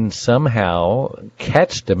 they can somehow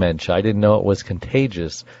catch dementia. I didn't know it was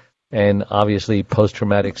contagious. And obviously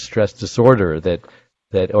post-traumatic stress disorder that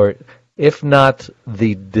or if not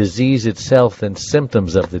the disease itself, then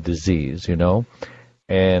symptoms of the disease,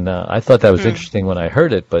 And I thought that was interesting when I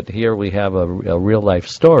heard it, but here we have a real-life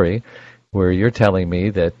story where you're telling me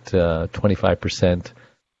that 25%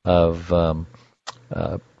 of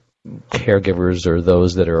caregivers or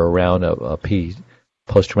those that are around a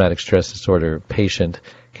post-traumatic stress disorder patient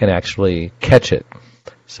can actually catch it.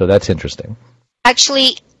 So that's interesting.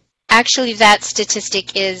 Actually, that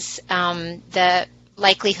statistic is the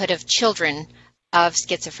likelihood of children of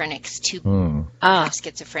schizophrenics to have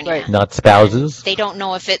schizophrenia. Right. Not spouses? And they don't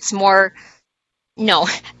know if it's more... No,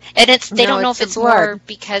 and they don't know if it's more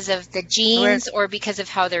because of the genes or because of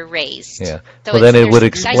how they're raised. Yeah. So well, then it would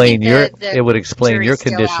explain your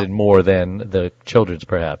condition more than the children's,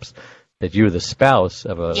 perhaps. That you're the spouse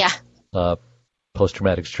of a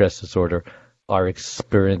post-traumatic stress disorder are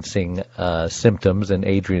experiencing symptoms, and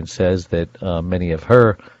Adrian says that many of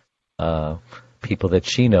her people that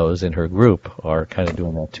she knows in her group are kind of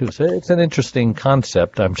doing that too. So it's an interesting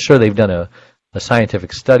concept. I'm sure they've done a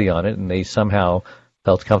scientific study on it, and they somehow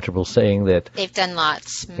felt comfortable saying that. They've done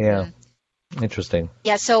lots. Mm-hmm. Yeah. Interesting.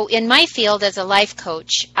 Yeah, so in my field as a life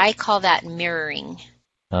coach, I call that mirroring.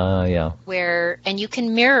 Yeah. And you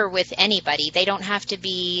can mirror with anybody. They don't have to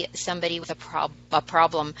be somebody with a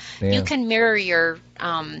problem. Yeah. You can mirror your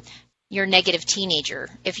negative teenager.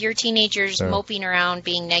 If your teenager's moping around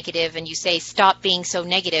being negative and you say, stop being so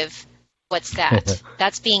negative, what's that?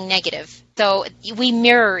 That's being negative. So we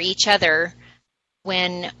mirror each other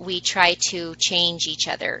when we try to change each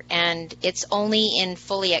other. And it's only in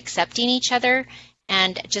fully accepting each other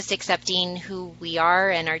and just accepting who we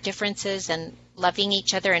are and our differences and loving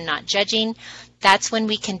each other and not judging. That's when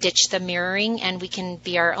we can ditch the mirroring and we can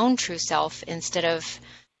be our own true self instead of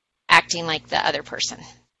acting like the other person.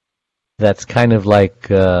 That's kind of like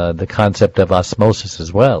the concept of osmosis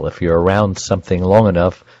as well. If you're around something long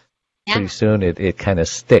enough, pretty soon it kind of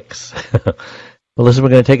sticks. Well, listen, we're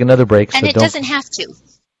going to take another break. And it doesn't have to.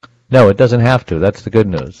 No, it doesn't have to. That's the good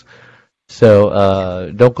news.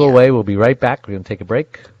 So don't go away. We'll be right back. We're going to take a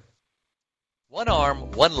break. One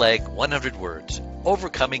Arm, One Leg, 100 Words,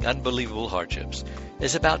 Overcoming Unbelievable Hardships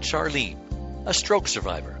is about Charlene, a stroke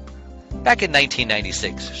survivor. Back in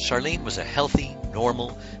 1996, Charlene was a healthy,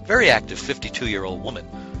 normal, very active 52-year-old woman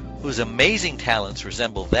whose amazing talents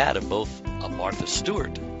resemble that of both a Martha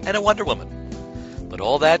Stewart and a Wonder Woman. But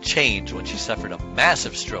all that changed when she suffered a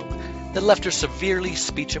massive stroke that left her severely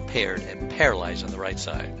speech-impaired and paralyzed on the right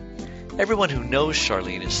side. Everyone who knows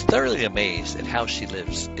Charlene is thoroughly amazed at how she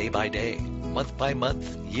lives day by day, month by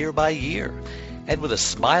month, year by year, and with a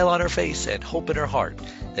smile on her face and hope in her heart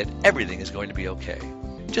that everything is going to be okay.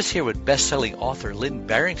 Just hear what best-selling author Lynn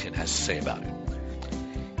Barrington has to say about it.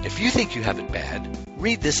 If you think you have it bad,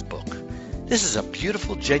 read this book. This is a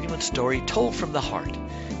beautiful, genuine story told from the heart.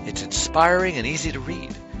 It's inspiring and easy to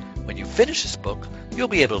read. When you finish this book, you'll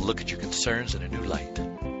be able to look at your concerns in a new light.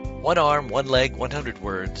 One arm, one leg, 100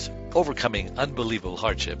 words, overcoming unbelievable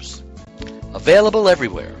hardships. Available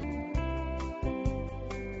everywhere.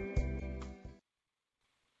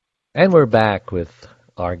 And we're back with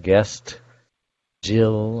our guest,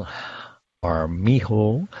 Jill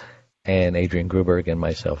Armijo, and Adrian Gruberg, and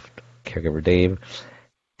myself, Caregiver Dave.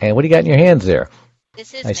 And what do you got in your hands there?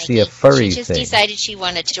 This is I Maggie. see a furry She just thing. decided she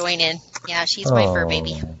wanted to join in. Yeah, she's my fur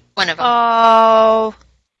baby. One of them. Oh,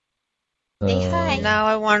 Say hi. now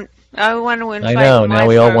I want to invite I know. my Now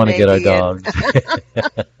we all fur want to get our baby in. dogs.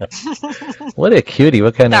 What a cutie!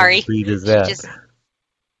 What kind Sorry. of breed is that?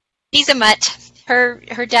 She's a mutt.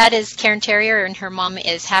 Her dad is Cairn Terrier, and her mom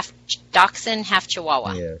is half Dachshund, half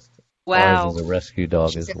Chihuahua. Yes. Wow. Ours is a rescue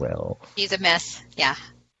dog as well. She's a mess. Yeah.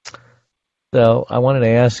 So I wanted to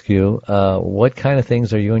ask you, what kind of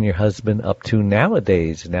things are you and your husband up to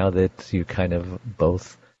nowadays, now that you kind of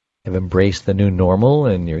both have embraced the new normal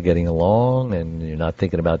and you're getting along and you're not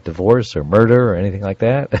thinking about divorce or murder or anything like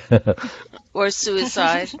that? Or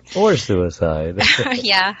suicide. Or suicide.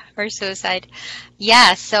 Yeah, or suicide.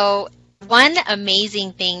 Yeah, so one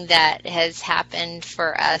amazing thing that has happened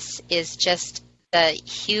for us is just the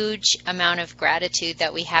huge amount of gratitude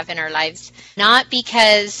that we have in our lives. Not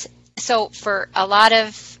because, so for a lot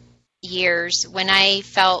of years, when I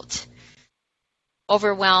felt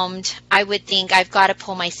overwhelmed, I would think I've got to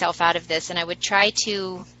pull myself out of this, and I would try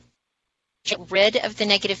to get rid of the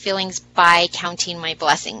negative feelings by counting my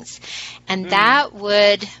blessings. And that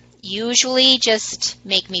would usually just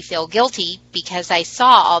make me feel guilty because I saw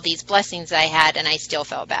all these blessings I had and I still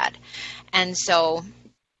felt bad. And so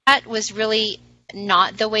that was really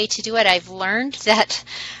not the way to do it. I've learned that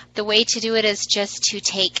the way to do it is just to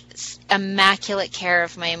take immaculate care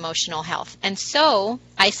of my emotional health. And so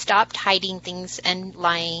I stopped hiding things and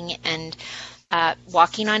lying and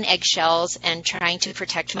walking on eggshells and trying to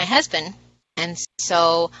protect my husband. And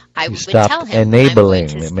so I would tell him.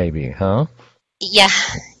 Enabling, maybe, huh? Yeah.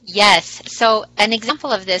 Yes. So an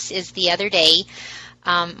example of this is the other day,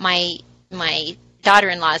 my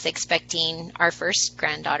daughter-in-law is expecting our first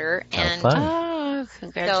granddaughter, and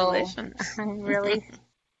congratulations! So, really,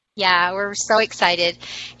 yeah, we're so excited.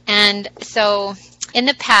 And so, in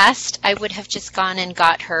the past, I would have just gone and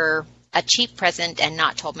got her a cheap present and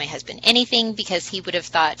not told my husband anything because he would have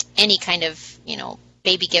thought any kind of,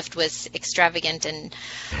 baby gift was extravagant,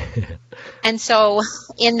 and so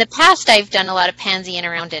in the past I've done a lot of pansying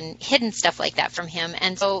around and hidden stuff like that from him.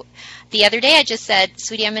 And so the other day I just said,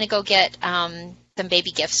 "Sweetie, I'm going to go get some baby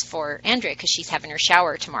gifts for Andrea because she's having her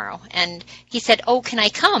shower tomorrow." And he said, "Oh, can I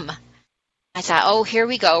come?" I thought, "Oh, here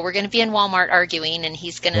we go. We're going to be in Walmart arguing, and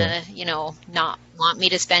he's going to, not want me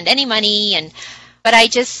to spend any money." But I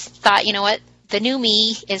just thought, you know what? The new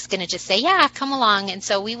me is going to just say, "Yeah, come along." And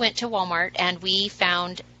so we went to Walmart and we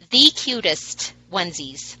found the cutest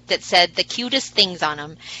onesies that said the cutest things on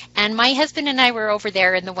them. And my husband and I were over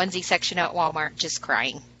there in the onesie section at Walmart just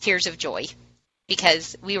crying, tears of joy,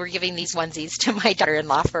 because we were giving these onesies to my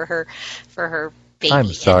daughter-in-law for her baby.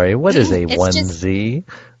 I'm sorry, what is a onesie?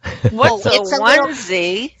 What's a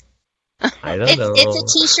onesie? I don't know. It's a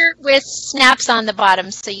T-shirt with snaps on the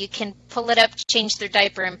bottom, so you can pull it up, change their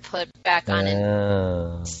diaper, and put it back on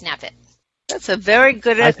and snap it. That's a very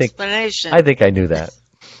good explanation. I think I knew that.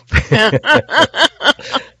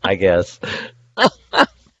 I guess.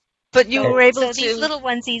 But you were able to... These little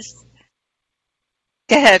onesies...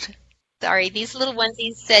 Go ahead. Sorry, these little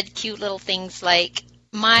onesies said cute little things like,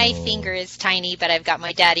 "My finger is tiny, but I've got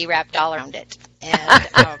my daddy wrapped all around it."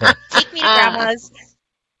 And take me to grandma's.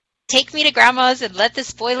 Take me to grandma's and let the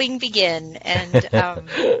spoiling begin. And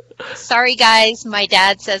sorry, guys, my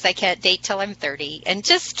dad says I can't date till I'm 30. And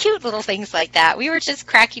just cute little things like that. We were just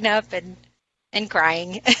cracking up and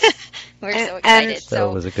crying. We're so excited.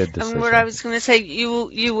 That was a good decision. And what I was going to say,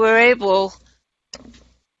 you were able,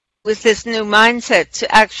 with this new mindset,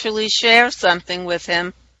 to actually share something with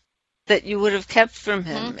him that you would have kept from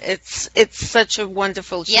him. Mm-hmm. It's such a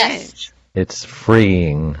wonderful change. Yes. It's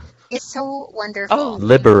freeing. It's so wonderful. Oh,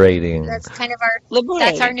 liberating. That's kind of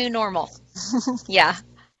that's our new normal. Yeah.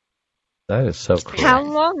 That is so cool.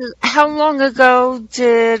 How long ago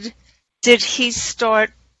did he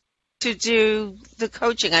start to do the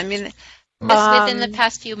coaching? I mean, just within the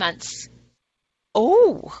past few months.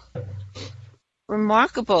 Oh,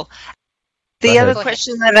 remarkable. The other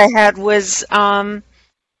question that I had was,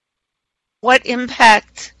 what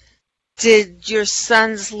impact did your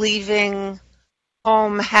son's leaving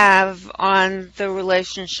home have on the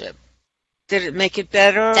relationship? Did it make it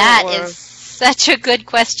better? That is such a good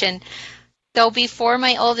question. So before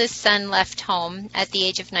my oldest son left home at the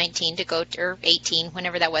age of 19 to go to, or 18,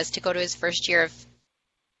 whenever that was, to go to his first year of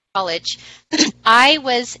college, I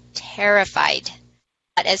was terrified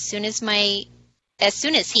that as soon as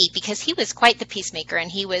he, because he was quite the peacemaker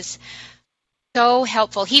and he was so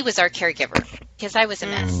helpful. He was our caregiver because I was a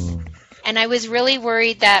mess. And I was really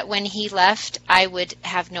worried that when he left, I would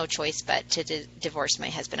have no choice but to divorce my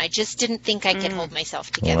husband. I just didn't think I could hold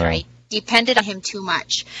myself together. Wow. I depended on him too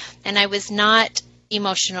much, and I was not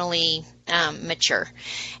emotionally mature.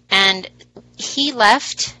 And he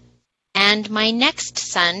left, and my next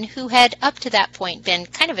son, who had up to that point been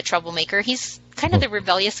kind of a troublemaker, he's kind of the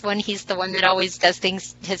rebellious one. He's the one that always does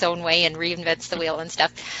things his own way and reinvents the wheel and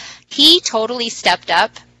stuff. He totally stepped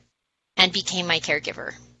up and became my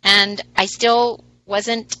caregiver. And I still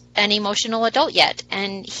wasn't an emotional adult yet.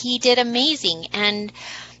 And he did amazing. And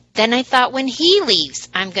then I thought, when he leaves,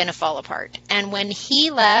 I'm going to fall apart. And when he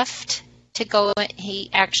left to go, he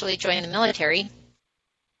actually joined the military.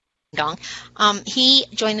 He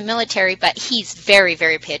joined the military, but he's very,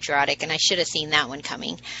 very patriotic, and I should have seen that one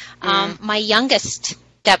coming. My youngest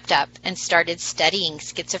stepped up and started studying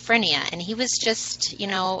schizophrenia, and he was just,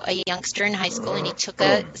 a youngster in high school, and he took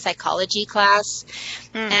a psychology class,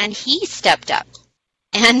 and he stepped up.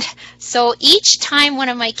 And so each time one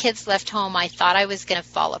of my kids left home, I thought I was going to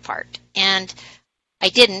fall apart, and I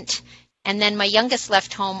didn't. And then my youngest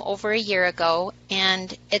left home over a year ago,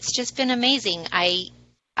 and it's just been amazing.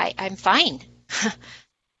 I'm fine.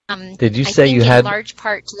 Did you say you had in large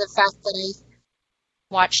part to the fact that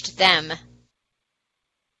I watched them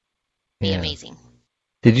be amazing.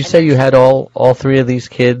 Did you say you had all three of these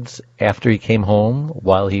kids after he came home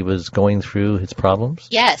while he was going through his problems?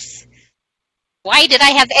 Yes. Why did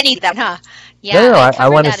I have any of them? Huh? Yeah. No, I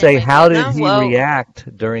want to say, how did he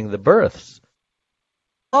react during the births?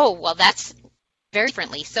 Oh, well, that's very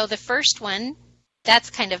differently. So the first one,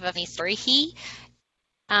 that's kind of a funny story.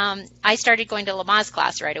 I started going to Lamaze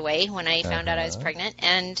class right away when I found out I was pregnant,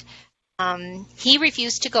 and he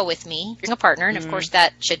refused to go with me. Bring a partner, and of course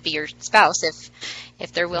that should be your spouse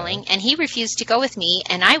if they're willing. And he refused to go with me,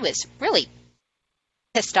 and I was really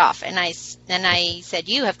pissed off. And I said,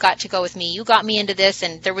 "You have got to go with me. You got me into this."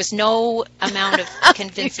 And there was no amount of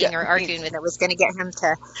convincing or arguing that was going to get him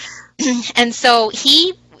to. And so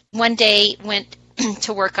he one day went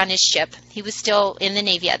to work on his ship. He was still in the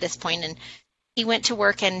Navy at this point, and he went to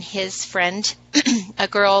work, and his friend, a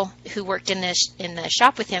girl who worked in the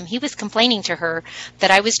shop with him, he was complaining to her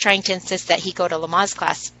that I was trying to insist that he go to Lamaze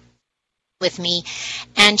class with me,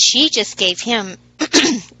 and she just gave him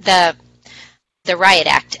the riot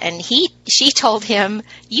act, and she told him,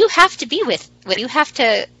 "You have to be with you have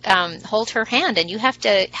to hold her hand, and you have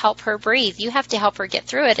to help her breathe. You have to help her get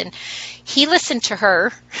through it." And he listened to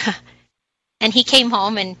her, and he came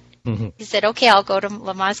home and he said, "Okay, I'll go to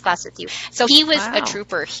Lamaze class with you." So he was a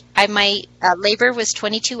trooper. My labor was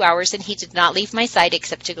 22 hours, and he did not leave my side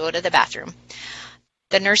except to go to the bathroom.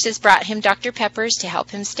 The nurses brought him Dr. Peppers to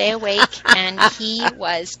help him stay awake, and he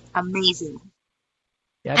was amazing.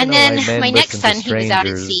 Yeah, and then my next son, he was out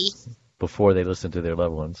at sea. Before they listen to their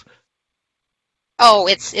loved ones. Oh,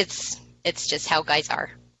 it's just how guys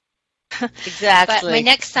are. Exactly. But my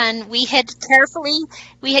next son, we had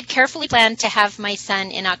carefully planned to have my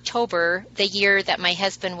son in October, the year that my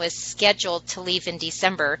husband was scheduled to leave in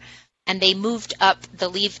December, and they moved up the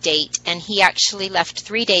leave date, and he actually left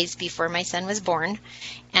 3 days before my son was born.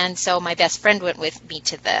 And so my best friend went with me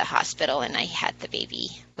to the hospital, and I had the baby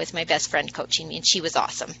with my best friend coaching me, and she was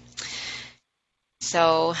awesome.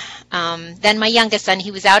 So then my youngest son,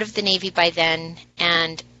 he was out of the Navy by then,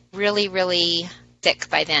 and really, really sick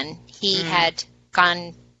by then. He had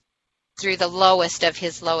gone through the lowest of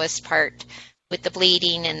his lowest part with the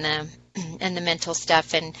bleeding and the mental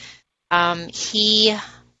stuff, and he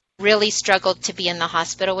really struggled to be in the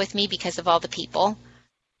hospital with me because of all the people.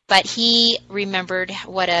 But he remembered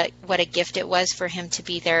what a gift it was for him to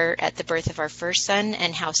be there at the birth of our first son,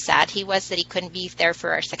 and how sad he was that he couldn't be there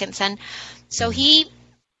for our second son. So he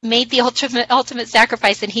made the ultimate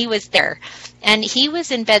sacrifice, and he was there. And he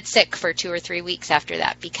was in bed sick for 2 or 3 weeks after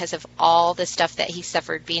that because of all the stuff that he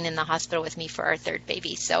suffered being in the hospital with me for our third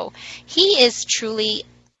baby. So he is truly,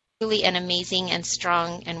 truly an amazing and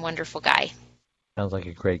strong and wonderful guy. Sounds like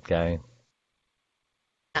a great guy.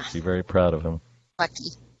 Yeah. Be very proud of him.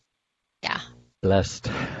 Lucky. Yeah. Blessed.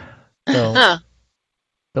 So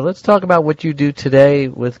let's talk about what you do today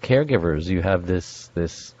with caregivers. You have this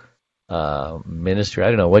ministry. I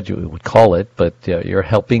don't know what you would call it, but you're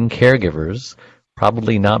helping caregivers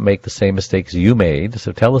probably not make the same mistakes you made.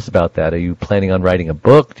 So tell us about that. Are you planning on writing a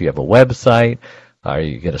book? Do you have a website? Are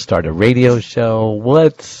you going to start a radio show?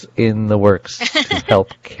 What's in the works to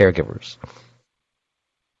help caregivers?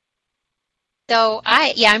 So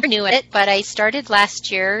I'm new at it, but I started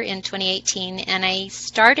last year in 2018, and I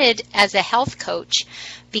started as a health coach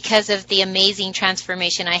because of the amazing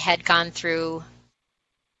transformation I had gone through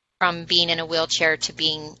from being in a wheelchair to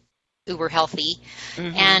being uber healthy.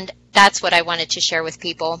 Mm-hmm. And that's what I wanted to share with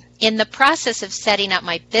people. In the process of setting up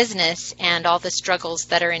my business and all the struggles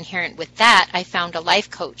that are inherent with that, I found a life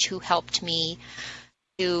coach who helped me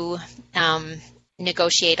to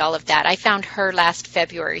negotiate all of that. I found her last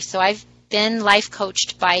February, so I've been life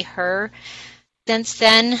coached by her since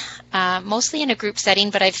then, mostly in a group setting,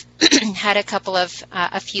 but I've had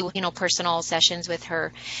a few personal sessions with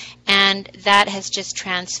her, and that has just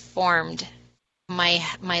transformed my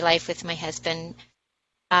life with my husband.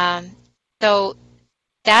 So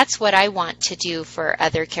that's what I want to do for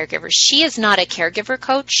other caregivers. She is not a caregiver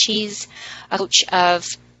coach. She's a coach of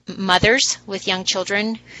mothers with young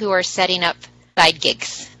children who are setting up side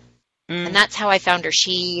gigs. And that's how I found her.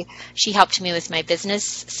 She helped me with my business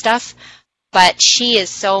stuff, but she is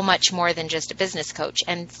so much more than just a business coach.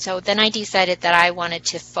 And so then I decided that I wanted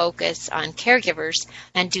to focus on caregivers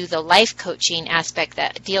and do the life coaching aspect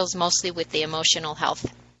that deals mostly with the emotional health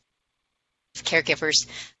of caregivers.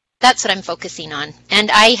 That's what I'm focusing on.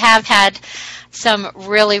 And I have had some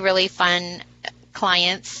really, really fun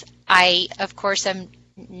clients. I, of course, am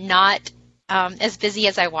not as busy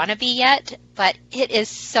as I want to be yet, but it is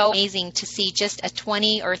so amazing to see just a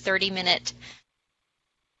 20 or 30-minute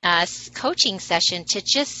coaching session to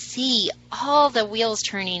just see all the wheels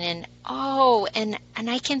turning and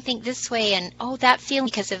I can think this way and that feeling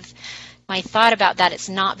because of my thought about that. It's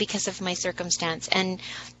not because of my circumstance. And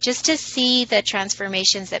just to see the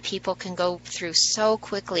transformations that people can go through so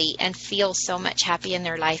quickly and feel so much happy in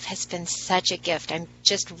their life has been such a gift. I'm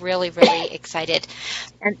just really, really excited.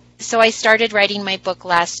 And so I started writing my book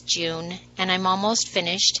last June, and I'm almost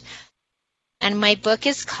finished. And my book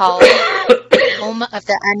is called Home of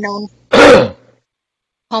the Unknown.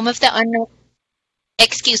 Home of the Unknown.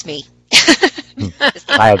 Excuse me.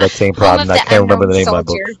 I have that same problem. I can't remember the name of my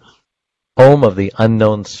book. Home of the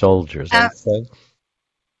Unknown Soldiers.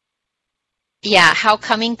 Yeah, how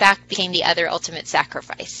coming back became the other ultimate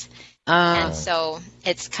sacrifice. And so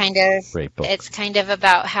it's kind of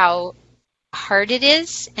about how hard it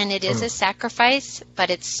is, and it is a sacrifice, but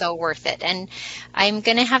it's so worth it. And I'm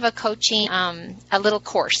going to have a coaching, a little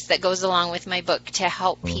course that goes along with my book to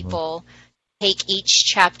help people take each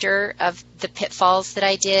chapter of the pitfalls that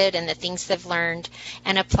I did and the things they've learned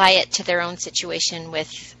and apply it to their own situation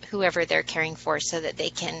with whoever they're caring for so that they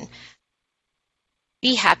can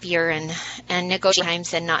be happier and negotiate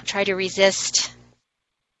times and not try to resist,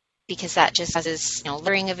 because that just causes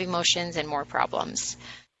layering of emotions and more problems.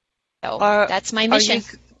 So that's my mission.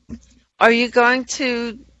 Are you going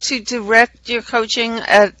to direct your coaching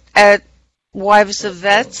at Wives of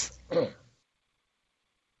Vets?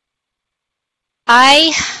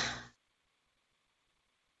 I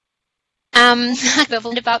am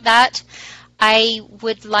ambivalent about that. I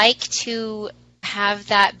would like to have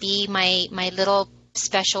that be my little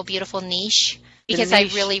special, beautiful niche, because I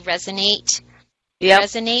really resonate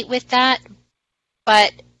with that.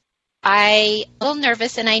 But I'm a little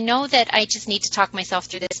nervous, and I know that I just need to talk myself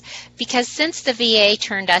through this, because since the VA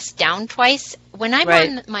turned us down twice, when I'm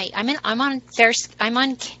I'm on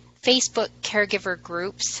Facebook caregiver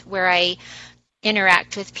groups where I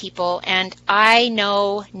interact with people, and I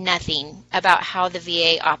know nothing about how the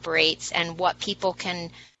VA operates and what people can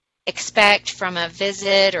expect from a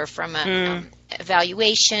visit or from a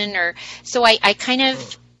evaluation, so I kind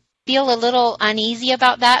of feel a little uneasy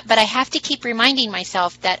about that, but I have to keep reminding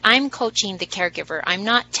myself that I'm coaching the caregiver. I'm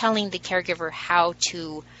not telling the caregiver how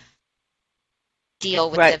to deal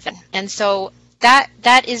with the event. And so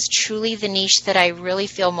that is truly the niche that I really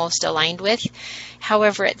feel most aligned with.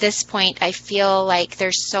 However, at this point, I feel like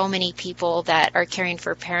there's so many people that are caring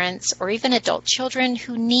for parents or even adult children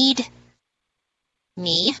who need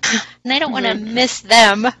me, and I don't want to miss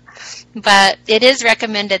them. But it is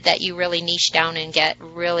recommended that you really niche down and get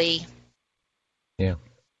really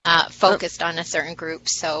focused on a certain group.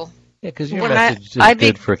 So because your message is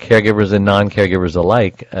good for caregivers and non-caregivers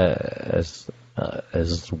alike, as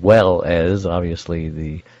well as obviously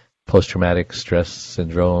the post-traumatic stress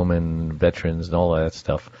syndrome and veterans and all that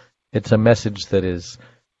stuff. It's a message that is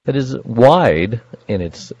wide in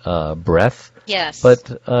its breadth, yes,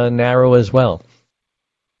 but narrow as well.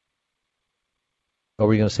 What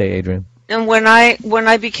were you going to say, Adrian? And when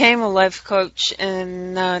I became a life coach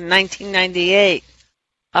in 1998,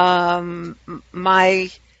 I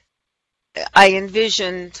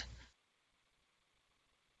envisioned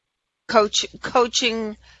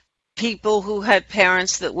coaching people who had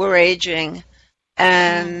parents that were aging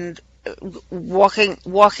and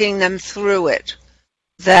walking them through it.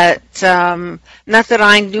 That not that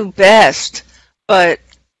I knew best, but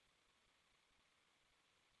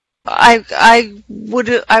I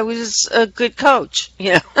was a good coach,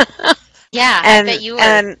 you know. Yeah, and I bet you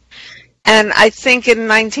were. and I think in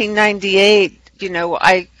 1998, you know,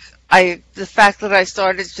 the fact that I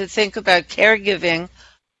started to think about caregiving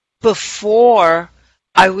before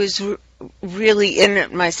I was really in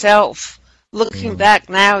it myself. Looking back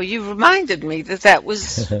now, you reminded me that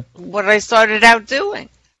was what I started out doing.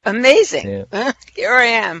 Amazing. Yeah. Here I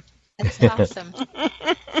am. That's awesome.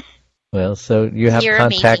 Well, so you have You're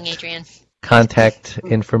amazing, Adrian. Contact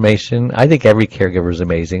information. I think every caregiver is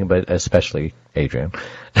amazing, but especially Adrian.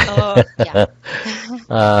 Oh, yeah.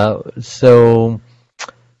 So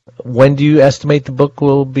when do you estimate the book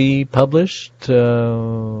will be published?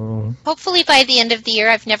 Hopefully by the end of the year.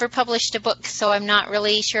 I've never published a book, so I'm not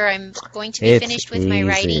really sure. I'm going to be finished with my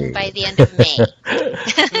writing by the end of May.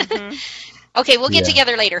 Mm-hmm. Okay, we'll get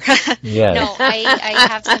together later. Yeah. No, I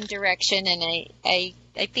have some direction, and I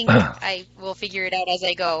think I will figure it out as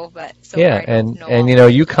I go. But so yeah, and you know,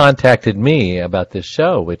 you contacted me about this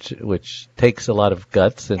show, which takes a lot of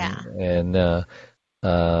guts, and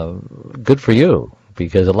good for you,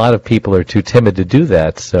 because a lot of people are too timid to do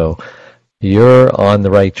that. So you're on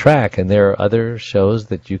the right track, and there are other shows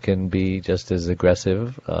that you can be just as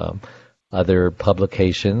aggressive. Other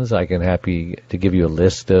publications, I can happy to give you a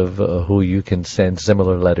list of who you can send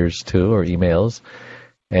similar letters to or emails,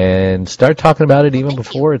 and start talking about it even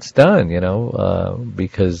before it's done, you know,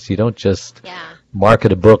 because you don't just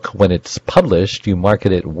market a book when it's published, you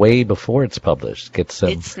market it way before it's published.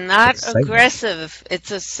 It's not aggressive,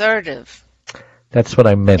 it's assertive. That's what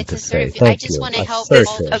I meant to say. Thank you. I just want to help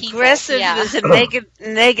all the people. Aggressive is a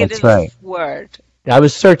negative word. I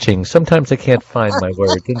was searching. Sometimes I can't find my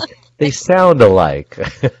word. They sound alike.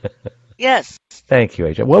 Yes. Thank you,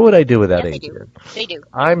 Adrian. What would I do without Adrian? They do.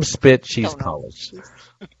 I'm spit, she's polished.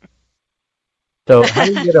 So how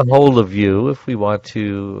do you get a hold of you if we want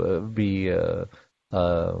to be a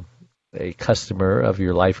customer of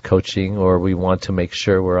your life coaching, or we want to make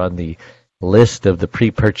sure we're on the list of the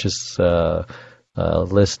pre-purchase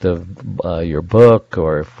list of your book,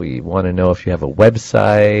 or if we want to know if you have a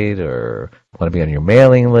website or want to be on your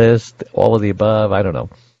mailing list, all of the above, I don't know.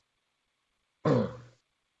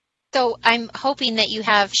 So I'm hoping that you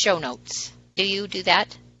have show notes. Do you do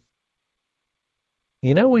that?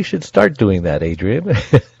 You know, we should start doing that, Adrian.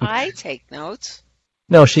 I take notes.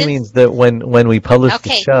 No, she means that when we publish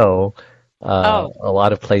the show, a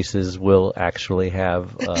lot of places will actually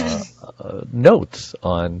have notes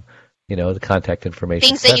on, you know, the contact information.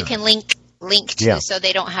 Things that you can link to, so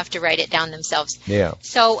they don't have to write it down themselves. Yeah.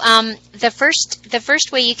 So the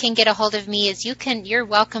first way you can get a hold of me is you're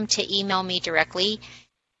welcome to email me directly,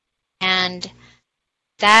 and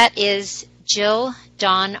that is Jill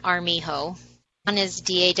Dawn Armijo. Dawn is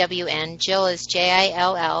D-A-W-N. Jill is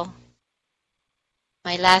J-I-L-L.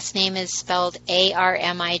 My last name is spelled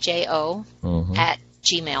A-R-M-I-J-O at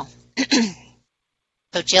Gmail.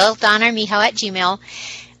 So Jill Dawn Armijo at Gmail.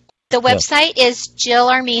 The website is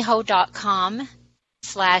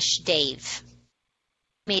jillarmijo.com/Dave.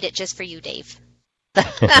 Made it just for you, Dave.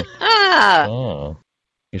 Oh,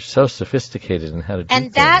 you're so sophisticated in how to do things.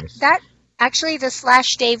 And that actually, the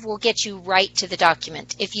 /Dave will get you right to the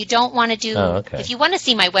document. If you don't want to do, if you want to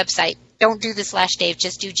see my website, don't do the /Dave.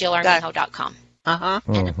 Just do jillarmijo.com.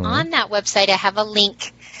 And on that website, I have a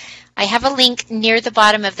link. I have a link near the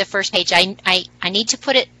bottom of the first page. I need to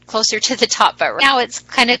put it closer to the top, but right now it's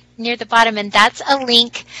kind of near the bottom, and that's a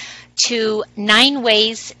link to 9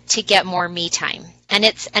 ways to get more me time. And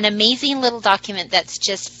it's an amazing little document that's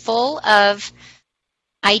just full of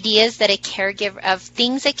ideas that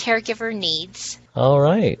things a caregiver needs. All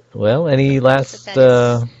right. Well, any last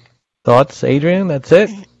thoughts, Adrian? That's it?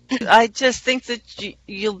 I just think that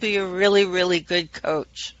you'll be a really, really good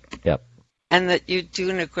coach. Yep. And that you're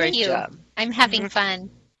doing a great job. I'm having fun.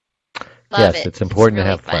 Love it. It's important to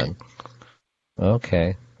have fun.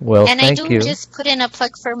 Okay. Well, thank you. And I do just put in a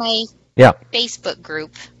plug for my Facebook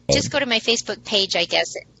group. Just go to my Facebook page, I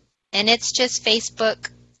guess. And it's just Facebook,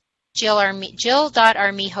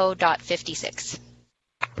 Jill.Armijo.56.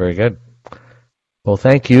 Very good. Well,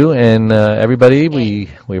 thank you. And everybody, we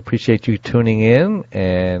appreciate you tuning in.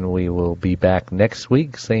 And we will be back next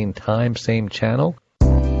week, same time, same channel.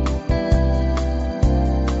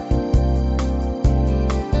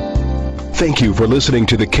 Thank you for listening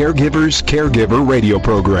to the Caregivers Caregiver radio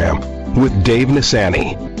program with Dave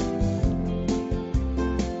Nassani.